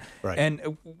beforehand. Right.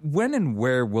 And when and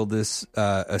where will this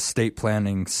estate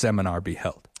planning seminar be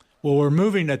held? Well, we're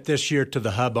moving it this year to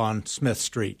the Hub on Smith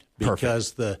Street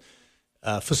because the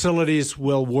facilities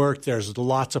will work. There's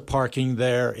lots of parking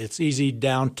there. It's easy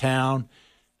downtown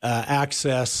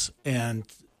access, and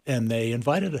they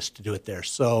invited us to do it there.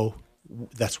 So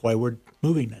that's why we're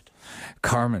moving it.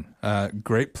 Carmen,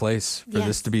 great place for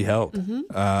this to be held.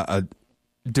 Mm-hmm.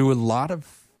 Do a lot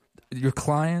of your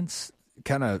clients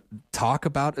kind of talk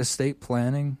about estate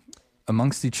planning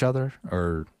amongst each other?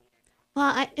 Or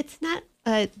Well, it's not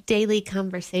a daily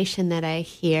conversation that I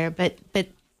hear, but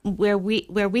where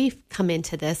we've come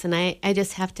into this, and I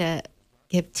just have to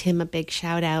give Tim a big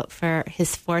shout out for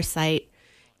his foresight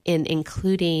in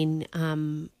including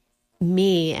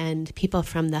me and people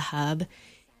from the Hub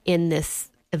in this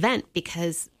event,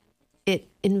 because it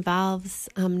involves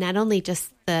not only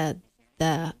just the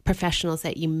professionals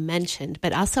that you mentioned,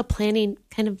 but also planning,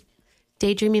 kind of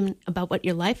daydreaming about what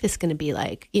your life is going to be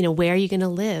like. You know, where are you going to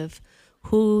live?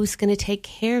 Who's going to take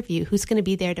care of you? Who's going to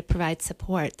be there to provide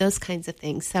support? Those kinds of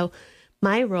things. So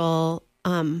my role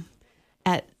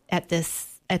at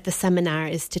the seminar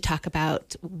is to talk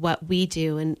about what we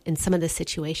do and some of the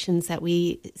situations that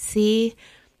we see,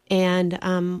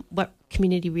 and what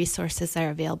community resources are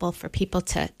available for people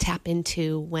to tap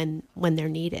into when they're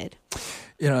needed.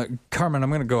 You know, Carmen, I'm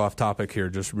going to go off topic here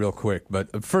just real quick.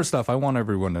 But first off, I want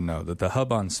everyone to know that the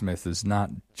Hub on Smith is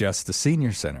not just a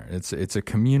senior center. It's a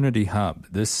community hub.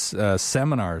 This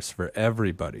seminar is for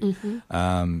everybody.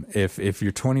 Mm-hmm. If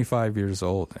you're 25 years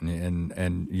old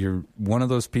and you're one of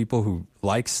those people who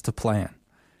likes to plan,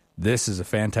 this is a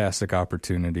fantastic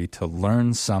opportunity to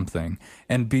learn something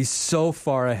and be so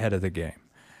far ahead of the game.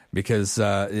 Because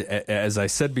as I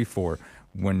said before,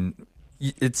 when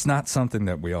it's not something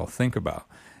that we all think about.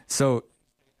 So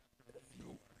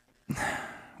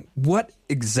what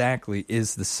exactly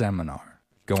is the seminar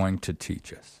going to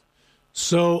teach us?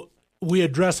 So we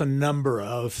address a number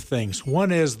of things.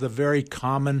 One is the very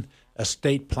common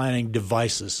estate planning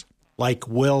devices, like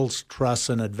wills, trusts,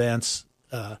 and advance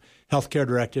healthcare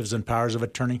directives and powers of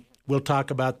attorney. We'll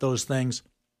talk about those things.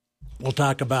 We'll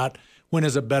talk about when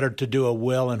is it better to do a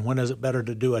will and when is it better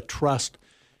to do a trust.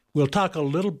 We'll talk a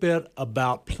little bit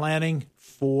about planning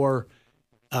for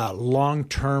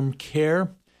long-term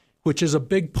care, which is a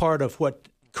big part of what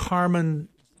Carmen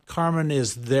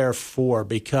is there for,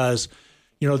 because,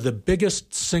 you know, the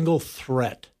biggest single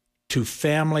threat to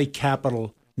family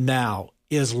capital now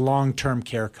is long-term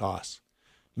care costs.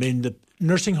 I mean, the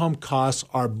nursing home costs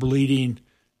are bleeding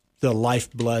the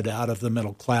lifeblood out of the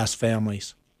middle-class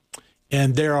families.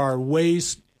 And there are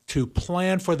ways to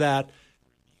plan for that,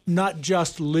 not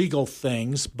just legal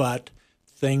things, but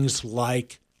things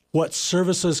like what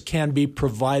services can be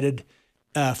provided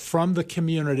from the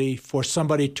community for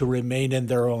somebody to remain in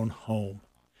their own home,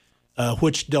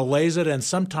 which delays it and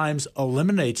sometimes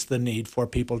eliminates the need for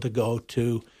people to go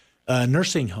to a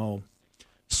nursing home.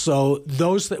 So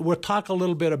we'll talk a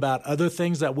little bit about other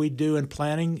things that we do in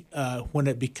planning when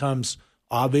it becomes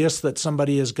obvious that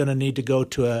somebody is going to need to go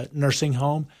to a nursing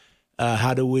home.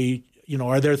 How do we,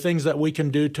 are there things that we can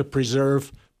do to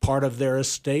preserve part of their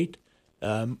estate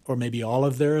or maybe all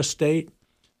of their estate?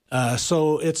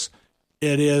 So it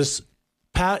is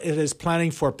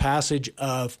planning for passage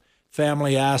of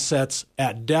family assets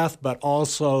at death, but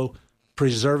also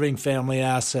preserving family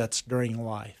assets during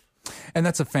life. And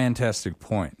that's a fantastic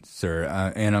point, sir.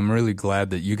 And I'm really glad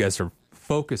that you guys are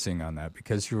focusing on that,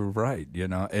 because you're right.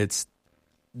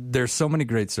 There's so many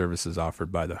great services offered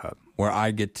by the Hub where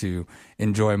I get to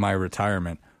enjoy my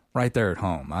retirement right there at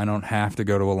home. I don't have to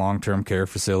go to a long-term care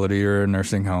facility or a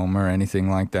nursing home or anything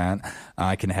like that.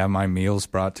 I can have my meals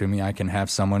brought to me. I can have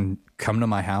someone come to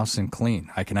my house and clean.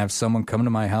 I can have someone come to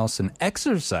my house and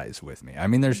exercise with me. I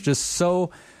mean, there's just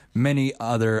so many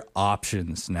other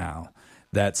options now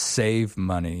that save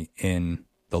money in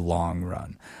the long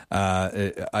run.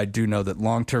 I do know that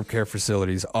long-term care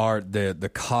facilities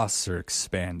the costs are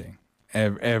expanding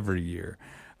every year.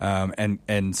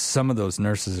 And some of those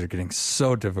nurses are getting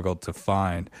so difficult to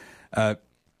find.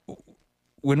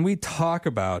 When we talk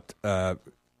about a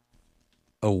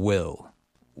will,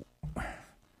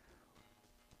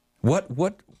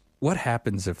 what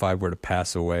happens if I were to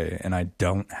pass away and I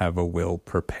don't have a will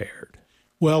prepared?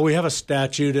 Well, we have a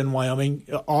statute in Wyoming.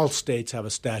 All states have a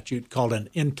statute called an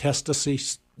intestacy,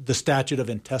 the statute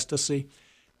of intestacy,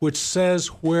 which says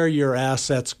where your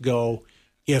assets go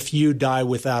if you die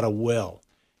without a will.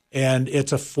 And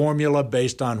it's a formula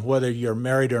based on whether you're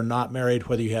married or not married,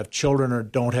 whether you have children or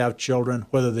don't have children,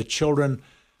 whether the children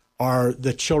are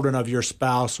the children of your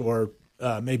spouse or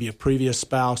maybe a previous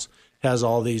spouse, has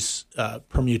all these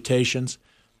permutations.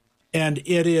 And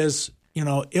it is,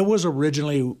 it was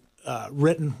originally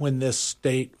written when this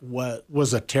state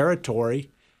was a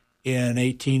territory in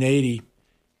 1880,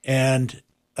 and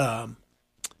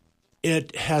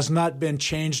it has not been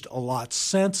changed a lot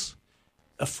since.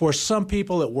 For some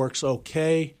people, it works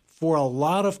okay. For a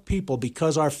lot of people,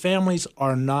 because our families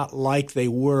are not like they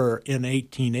were in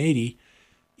 1880,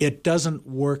 it doesn't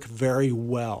work very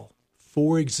well.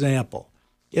 For example,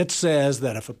 it says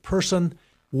that if a person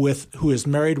who is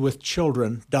married with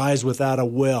children dies without a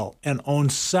will and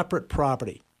owns separate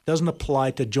property, doesn't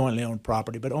apply to jointly owned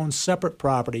property, but owns separate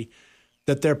property,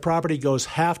 that their property goes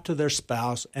half to their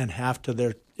spouse and half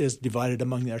is divided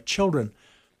among their children.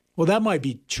 Well, that might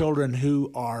be children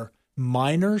who are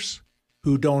minors,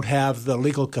 who don't have the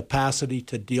legal capacity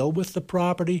to deal with the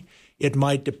property. It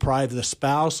might deprive the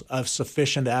spouse of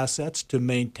sufficient assets to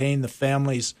maintain the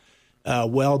family's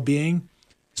well-being.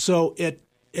 So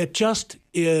it just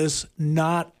is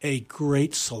not a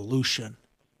great solution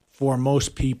for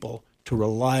most people to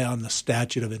rely on the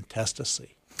statute of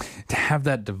intestacy. To have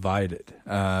that divided,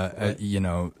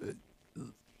 Right.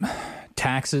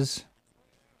 Taxes,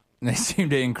 they seem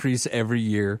to increase every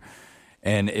year.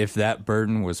 And if that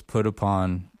burden was put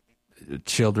upon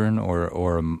children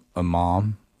or a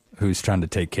mom who's trying to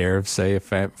take care of, say,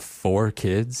 4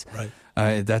 kids,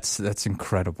 right. That's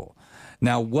incredible.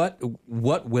 Now, what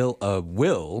will a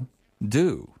will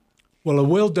do? Well, a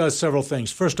will does several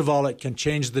things. First of all, it can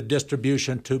change the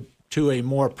distribution to a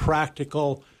more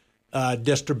practical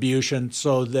distribution,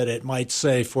 so that it might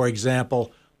say, for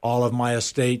example, all of my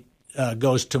estate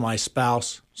goes to my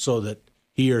spouse so that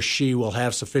he or she will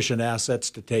have sufficient assets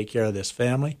to take care of this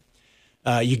family.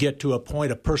 You get to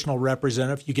appoint a personal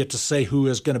representative. You get to say who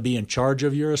is going to be in charge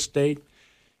of your estate.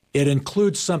 It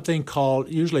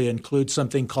usually includes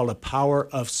something called a power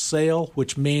of sale,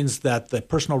 which means that the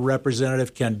personal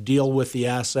representative can deal with the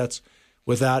assets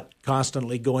without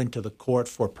constantly going to the court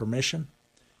for permission,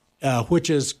 which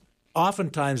is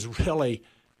oftentimes really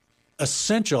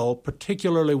essential,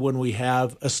 particularly when we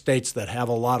have estates that have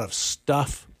a lot of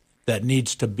stuff that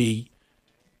needs to be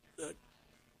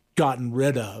gotten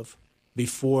rid of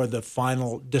before the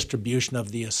final distribution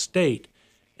of the estate.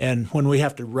 And when we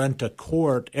have to run to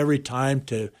court every time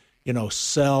to,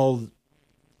 sell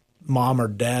mom or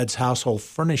dad's household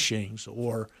furnishings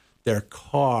or their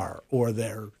car or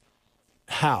their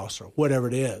house or whatever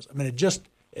it is, I mean,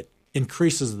 it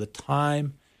increases the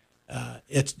time.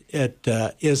 It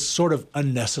is sort of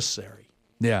unnecessary.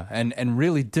 Yeah, and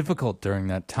really difficult during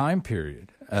that time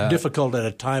period. Difficult at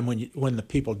a time when the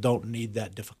people don't need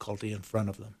that difficulty in front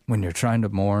of them. When you're trying to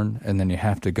mourn and then you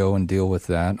have to go and deal with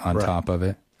that on Right. top of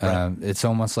it. Right. It's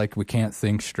almost like we can't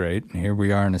think straight. And here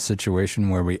we are in a situation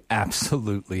where we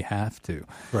absolutely have to.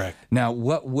 Correct. Now,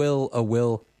 what will a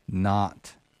will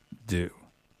not do?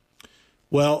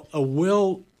 Well, a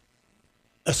will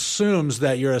assumes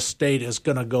that your estate is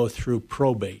going to go through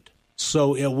probate.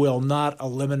 So it will not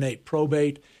eliminate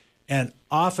probate. And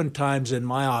oftentimes in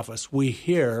my office, we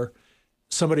hear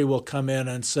somebody will come in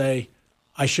and say,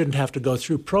 I shouldn't have to go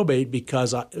through probate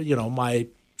because, my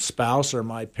spouse or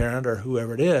my parent or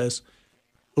whoever it is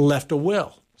left a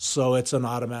will. So it's an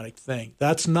automatic thing.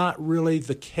 That's not really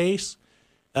the case.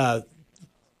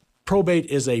 Probate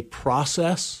is a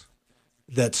process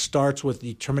that starts with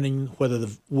determining whether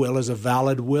the will is a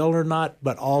valid will or not,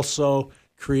 but also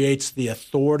creates the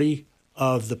authority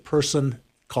of the person,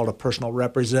 called a personal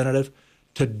representative,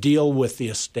 to deal with the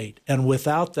estate. And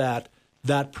without that,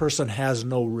 that person has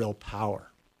no real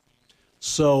power.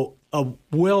 So a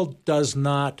will does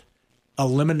not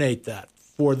eliminate that.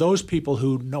 For those people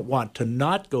who want to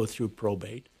not go through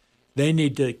probate, they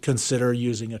need to consider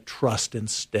using a trust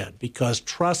instead, because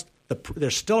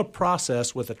there's still a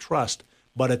process with a trust,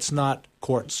 but it's not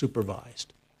court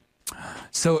supervised.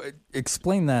 So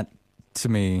explain that to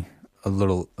me a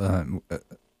little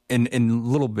in a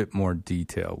little bit more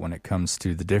detail when it comes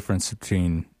to the difference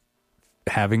between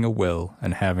having a will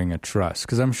and having a trust.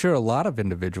 Because I'm sure a lot of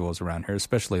individuals around here,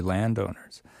 especially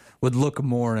landowners, would look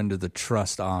more into the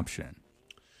trust option.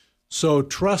 So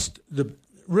trust, the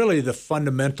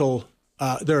fundamental,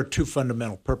 there are 2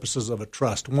 fundamental purposes of a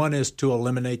trust. One is to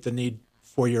eliminate the need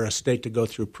for your estate to go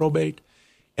through probate,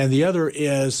 and the other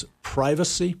is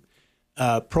privacy.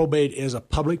 Probate is a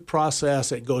public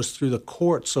process. It goes through the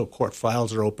court, so court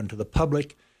files are open to the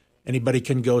public. Anybody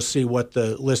can go see what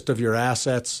the list of your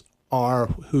assets are,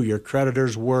 who your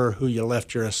creditors were, who you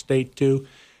left your estate to.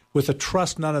 With a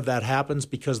trust, none of that happens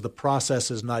because the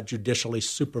process is not judicially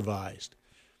supervised.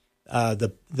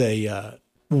 The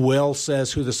will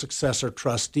says who the successor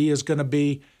trustee is going to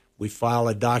be. We file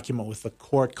a document with the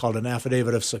court called an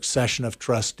affidavit of succession of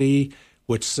trustee,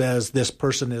 which says this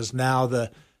person is now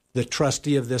the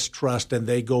trustee of this trust, and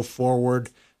they go forward.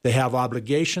 They have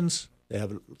obligations. They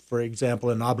have, for example,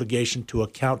 an obligation to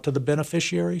account to the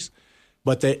beneficiaries,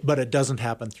 but it doesn't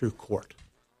happen through court.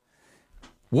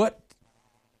 What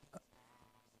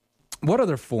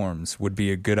other forms would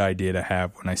be a good idea to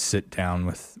have when I sit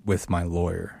down with my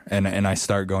lawyer and I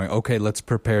start going, okay, let's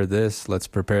prepare this, let's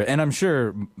prepare. And I'm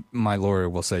sure my lawyer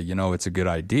will say, it's a good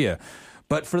idea.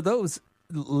 But for those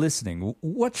listening,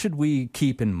 what should we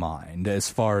keep in mind as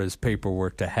far as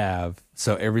paperwork to have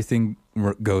so everything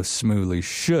goes smoothly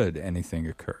should anything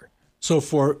occur? So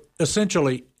for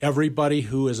essentially everybody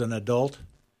who is an adult,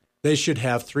 they should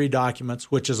have 3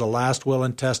 documents, which is a last will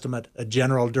and testament, a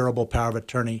general durable power of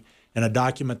attorney, and a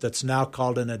document that's now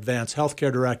called an advanced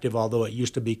healthcare directive, although it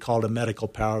used to be called a medical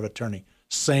power of attorney.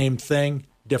 Same thing,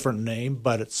 different name,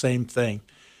 but it's same thing.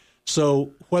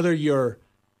 So whether you're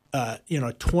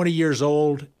 20 years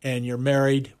old and you're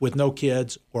married with no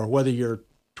kids, or whether you're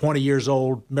 20 years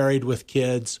old married with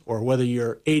kids, or whether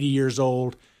you're 80 years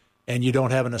old and you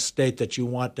don't have an estate that you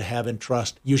want to have in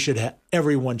trust,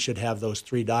 everyone should have those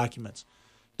 3 documents.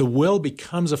 The will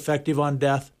becomes effective on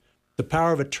death. The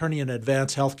power of attorney and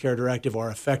advanced healthcare directive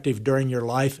are effective during your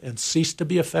life and cease to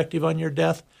be effective on your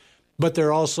death, but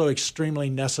they're also extremely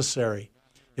necessary.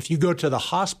 If you go to the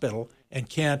hospital and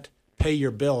can't pay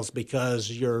your bills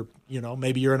because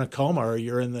maybe you're in a coma or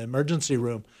you're in the emergency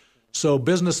room, so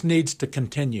business needs to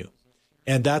continue,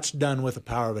 and that's done with the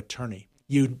power of attorney.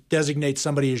 You designate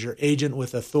somebody as your agent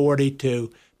with authority to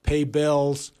pay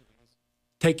bills,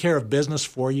 take care of business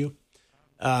for you.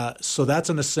 So that's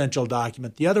an essential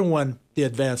document. The other one, the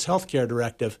Advanced Healthcare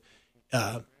Directive,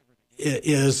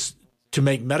 is to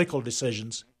make medical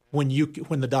decisions when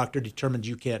the doctor determines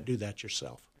you can't do that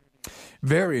yourself.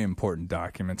 Very important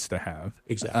documents to have.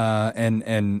 Exactly.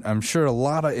 And I'm sure a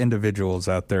lot of individuals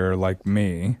out there like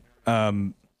me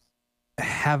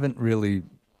haven't really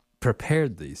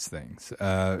prepared these things.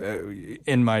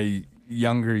 In my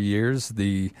younger years,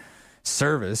 the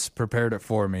service prepared it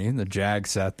for me. The JAG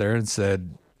sat there and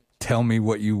said, "Tell me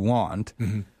what you want."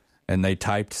 Mm-hmm. And they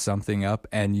typed something up,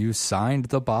 and you signed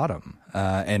the bottom.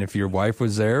 And if your wife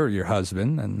was there or your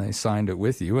husband, and they signed it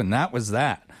with you, and that was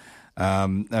that.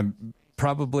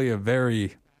 Probably a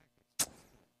very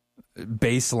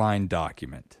baseline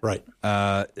document. Right.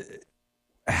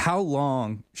 How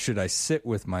long should I sit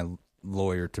with my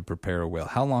lawyer to prepare a will?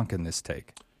 How long can this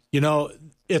take?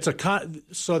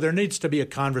 So there needs to be a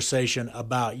conversation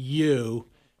about you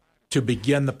to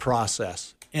begin the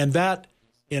process. And that,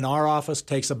 in our office,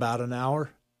 takes about an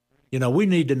hour. We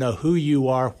need to know who you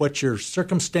are, what your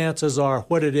circumstances are,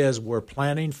 what it is we're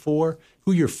planning for,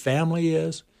 who your family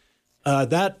is.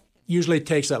 That usually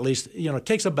takes it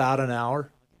takes about an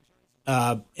hour.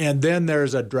 And then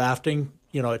there's a drafting.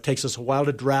 It takes us a while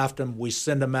to draft them. We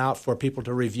send them out for people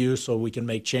to review so we can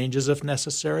make changes if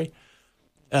necessary.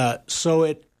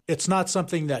 So it's not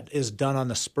something that is done on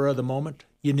the spur of the moment.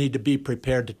 You need to be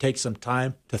prepared to take some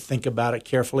time to think about it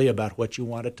carefully, about what you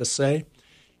want it to say.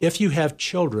 If you have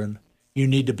children, you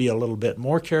need to be a little bit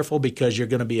more careful because you're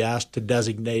going to be asked to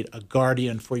designate a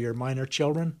guardian for your minor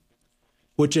children,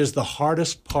 which is the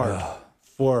hardest part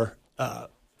for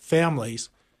families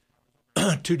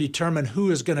to determine who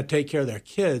is going to take care of their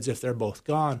kids if they're both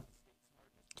gone.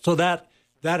 So that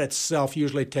itself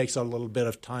usually takes a little bit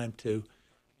of time to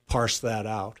parse that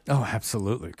out. Oh,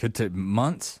 absolutely. Could take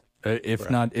months, if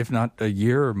not a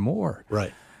year or more.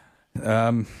 Right.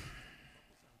 The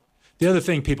other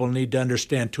thing people need to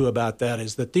understand, too, about that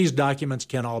is that these documents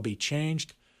can all be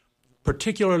changed.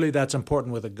 Particularly, that's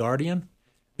important with a guardian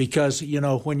because,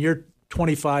 when you're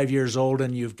 25 years old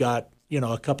and you've got,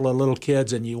 a couple of little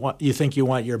kids and you think you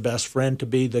want your best friend to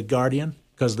be the guardian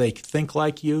because they think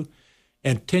like you,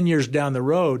 and 10 years down the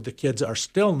road, the kids are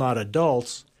still not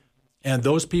adults, and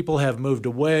those people have moved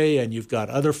away, and you've got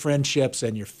other friendships,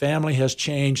 and your family has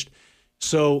changed.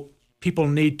 So people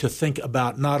need to think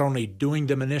about not only doing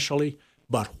them initially,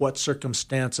 but what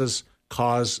circumstances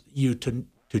cause you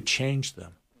to change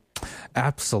them.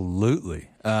 Absolutely.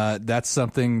 That's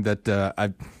something that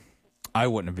I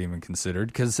wouldn't have even considered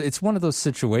because it's one of those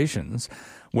situations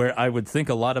where I would think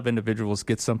a lot of individuals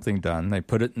get something done, they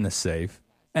put it in the safe,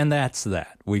 and that's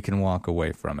that. We can walk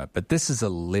away from it. But this is a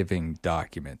living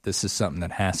document. This is something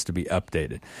that has to be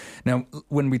updated. Now,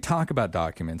 when we talk about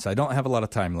documents, I don't have a lot of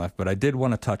time left, but I did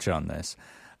want to touch on this.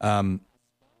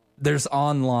 There's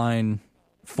online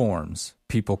forms.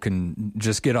 People can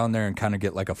just get on there and kind of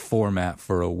get like a format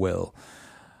for a will.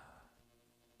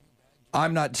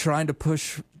 I'm not trying to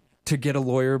push to get a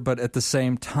lawyer, but at the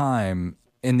same time,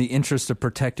 in the interest of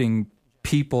protecting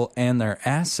people and their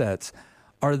assets,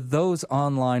 are those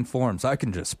online forms. I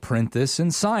can just print this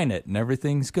and sign it and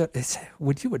everything's good.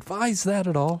 Would you advise that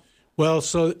at all? Well,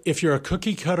 so if you're a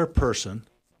cookie cutter person,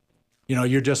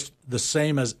 you're just the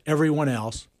same as everyone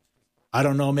else. I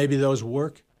don't know, maybe those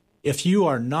work. If you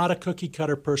are not a cookie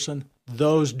cutter person,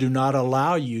 those do not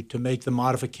allow you to make the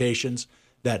modifications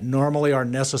that normally are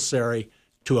necessary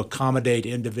to accommodate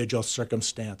individual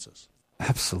circumstances.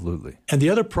 Absolutely. And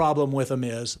the other problem with them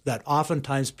is that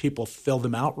oftentimes people fill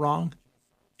them out wrong,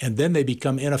 and then they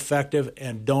become ineffective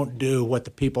and don't do what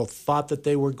the people thought that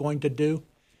they were going to do.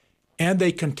 And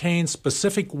they contain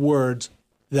specific words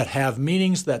that have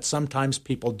meanings that sometimes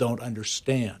people don't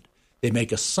understand. They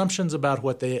make assumptions about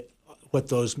what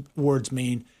those words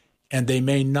mean, and they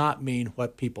may not mean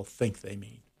what people think they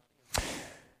mean.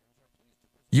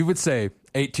 You would say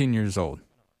 18 years old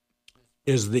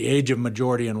is the age of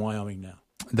majority in Wyoming now.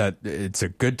 That it's a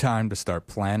good time to start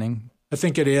planning? I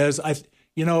think it is.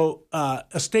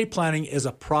 Estate planning is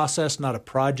a process, not a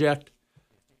project.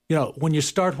 When you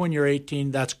start when you're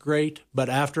 18, that's great. But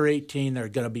after 18, there are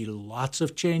going to be lots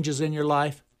of changes in your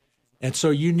life. And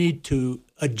so you need to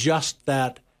adjust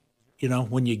that,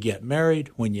 when you get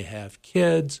married, when you have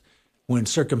kids, when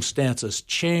circumstances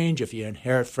change, if you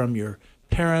inherit from your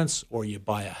parents or you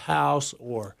buy a house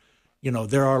or,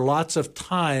 there are lots of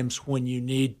times when you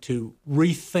need to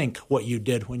rethink what you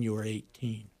did when you were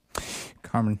 18.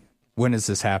 Carmen, when is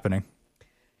this happening?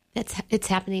 It's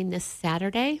happening this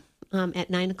Saturday at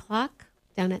 9 o'clock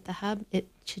down at the Hub. It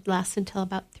should last until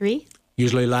about 3.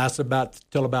 Usually lasts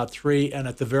till about 3, and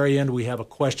at the very end we have a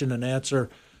question and answer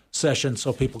session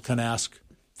so people can ask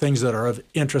things that are of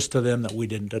interest to them that we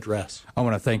didn't address. I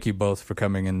want to thank you both for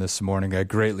coming in this morning. I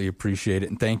greatly appreciate it,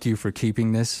 and thank you for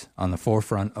keeping this on the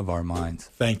forefront of our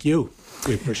minds. Thank you.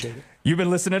 We appreciate it. You've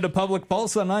been listening to Public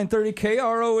Pulse on 930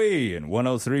 KROE and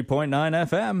 103.9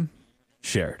 FM,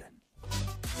 Sheridan.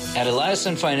 At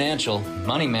Eliason Financial,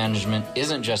 money management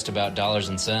isn't just about dollars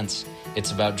and cents.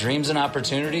 It's about dreams and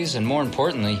opportunities, and more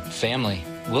importantly, family.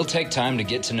 We'll take time to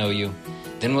get to know you.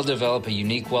 Then we'll develop a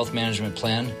unique wealth management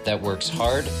plan that works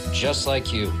hard, just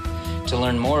like you. To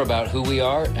learn more about who we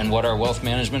are and what our wealth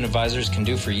management advisors can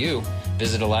do for you,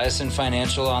 visit Eliason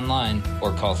Financial online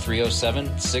or call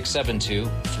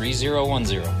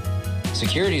 307-672-3010.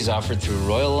 Securities offered through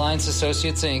Royal Alliance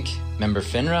Associates, Inc., member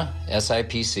FINRA,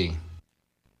 SIPC.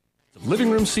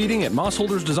 Living room seating at Moss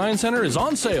Holders Design Center is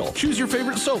on sale. Choose your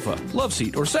favorite sofa, love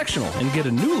seat, or sectional and get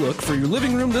a new look for your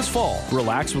living room this fall.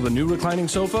 Relax with a new reclining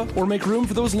sofa or make room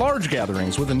for those large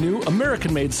gatherings with a new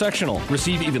American-made sectional.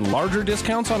 Receive even larger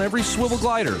discounts on every swivel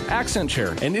glider, accent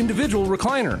chair, and individual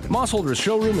recliner. Moss Holders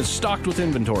showroom is stocked with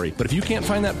inventory, but if you can't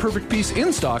find that perfect piece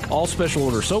in stock, all special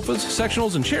order sofas,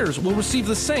 sectionals, and chairs will receive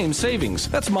the same savings.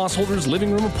 That's Moss Holders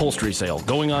Living Room Upholstery Sale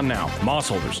going on now. Moss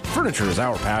Holders. Furniture is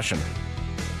our passion.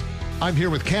 I'm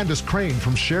here with Candace Crane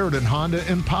from Sheridan Honda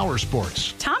and Power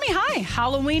Sports. Tommy, hi.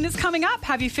 Halloween is coming up.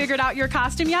 Have you figured out your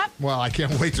costume yet? Well, I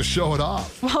can't wait to show it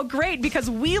off. Well, great, because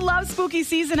we love spooky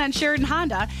season at Sheridan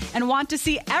Honda and want to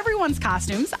see everyone's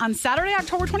costumes on Saturday,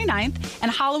 October 29th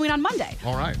and Halloween on Monday.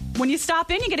 All right. When you stop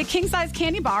in, you get a king-size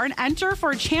candy bar and enter for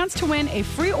a chance to win a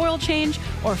free oil change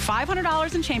or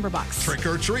 $500 in chamber bucks. Trick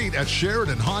or treat at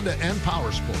Sheridan Honda and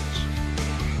Power Sports.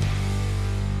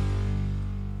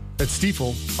 At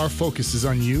Stifel, our focus is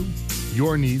on you,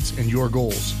 your needs, and your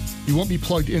goals. You won't be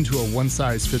plugged into a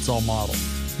one-size-fits-all model.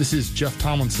 This is Jeff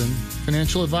Tomlinson,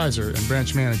 financial advisor and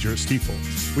branch manager at Stifel.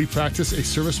 We practice a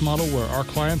service model where our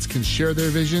clients can share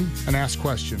their vision and ask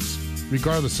questions.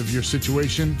 Regardless of your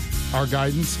situation, our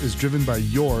guidance is driven by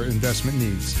your investment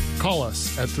needs. Call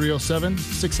us at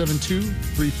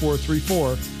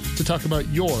 307-672-3434 to talk about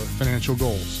your financial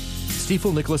goals.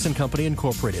 Stifel Nicholas & Company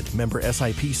Incorporated, member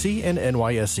SIPC and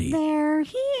NYSE. They're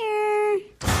here.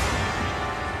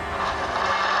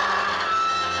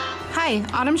 Hi,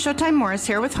 Autumn Showtime Morris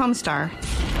here with Homestar.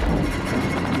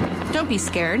 Don't be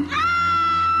scared.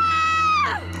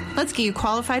 Let's get you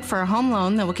qualified for a home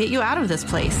loan that will get you out of this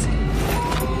place.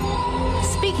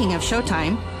 Speaking of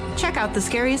Showtime, check out the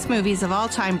scariest movies of all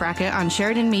time bracket on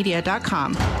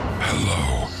SheridanMedia.com.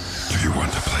 Hello. Do you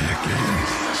want to play a game?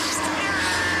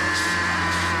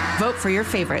 Vote for your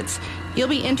favorites. You'll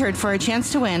be entered for a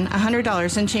chance to win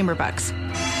 $100 in chamber bucks.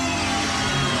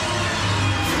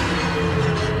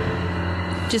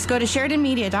 Just go to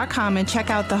SheridanMedia.com and check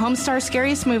out the Homestar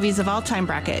Scariest Movies of All Time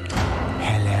bracket.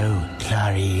 Hello,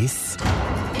 Clarice.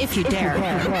 If you dare.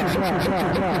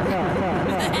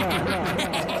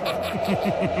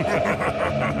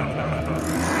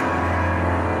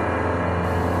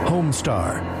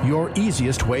 Homestar, your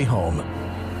easiest way home.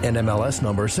 NMLS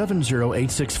number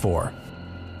 70864.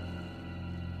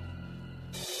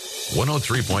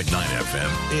 103.9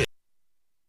 FM.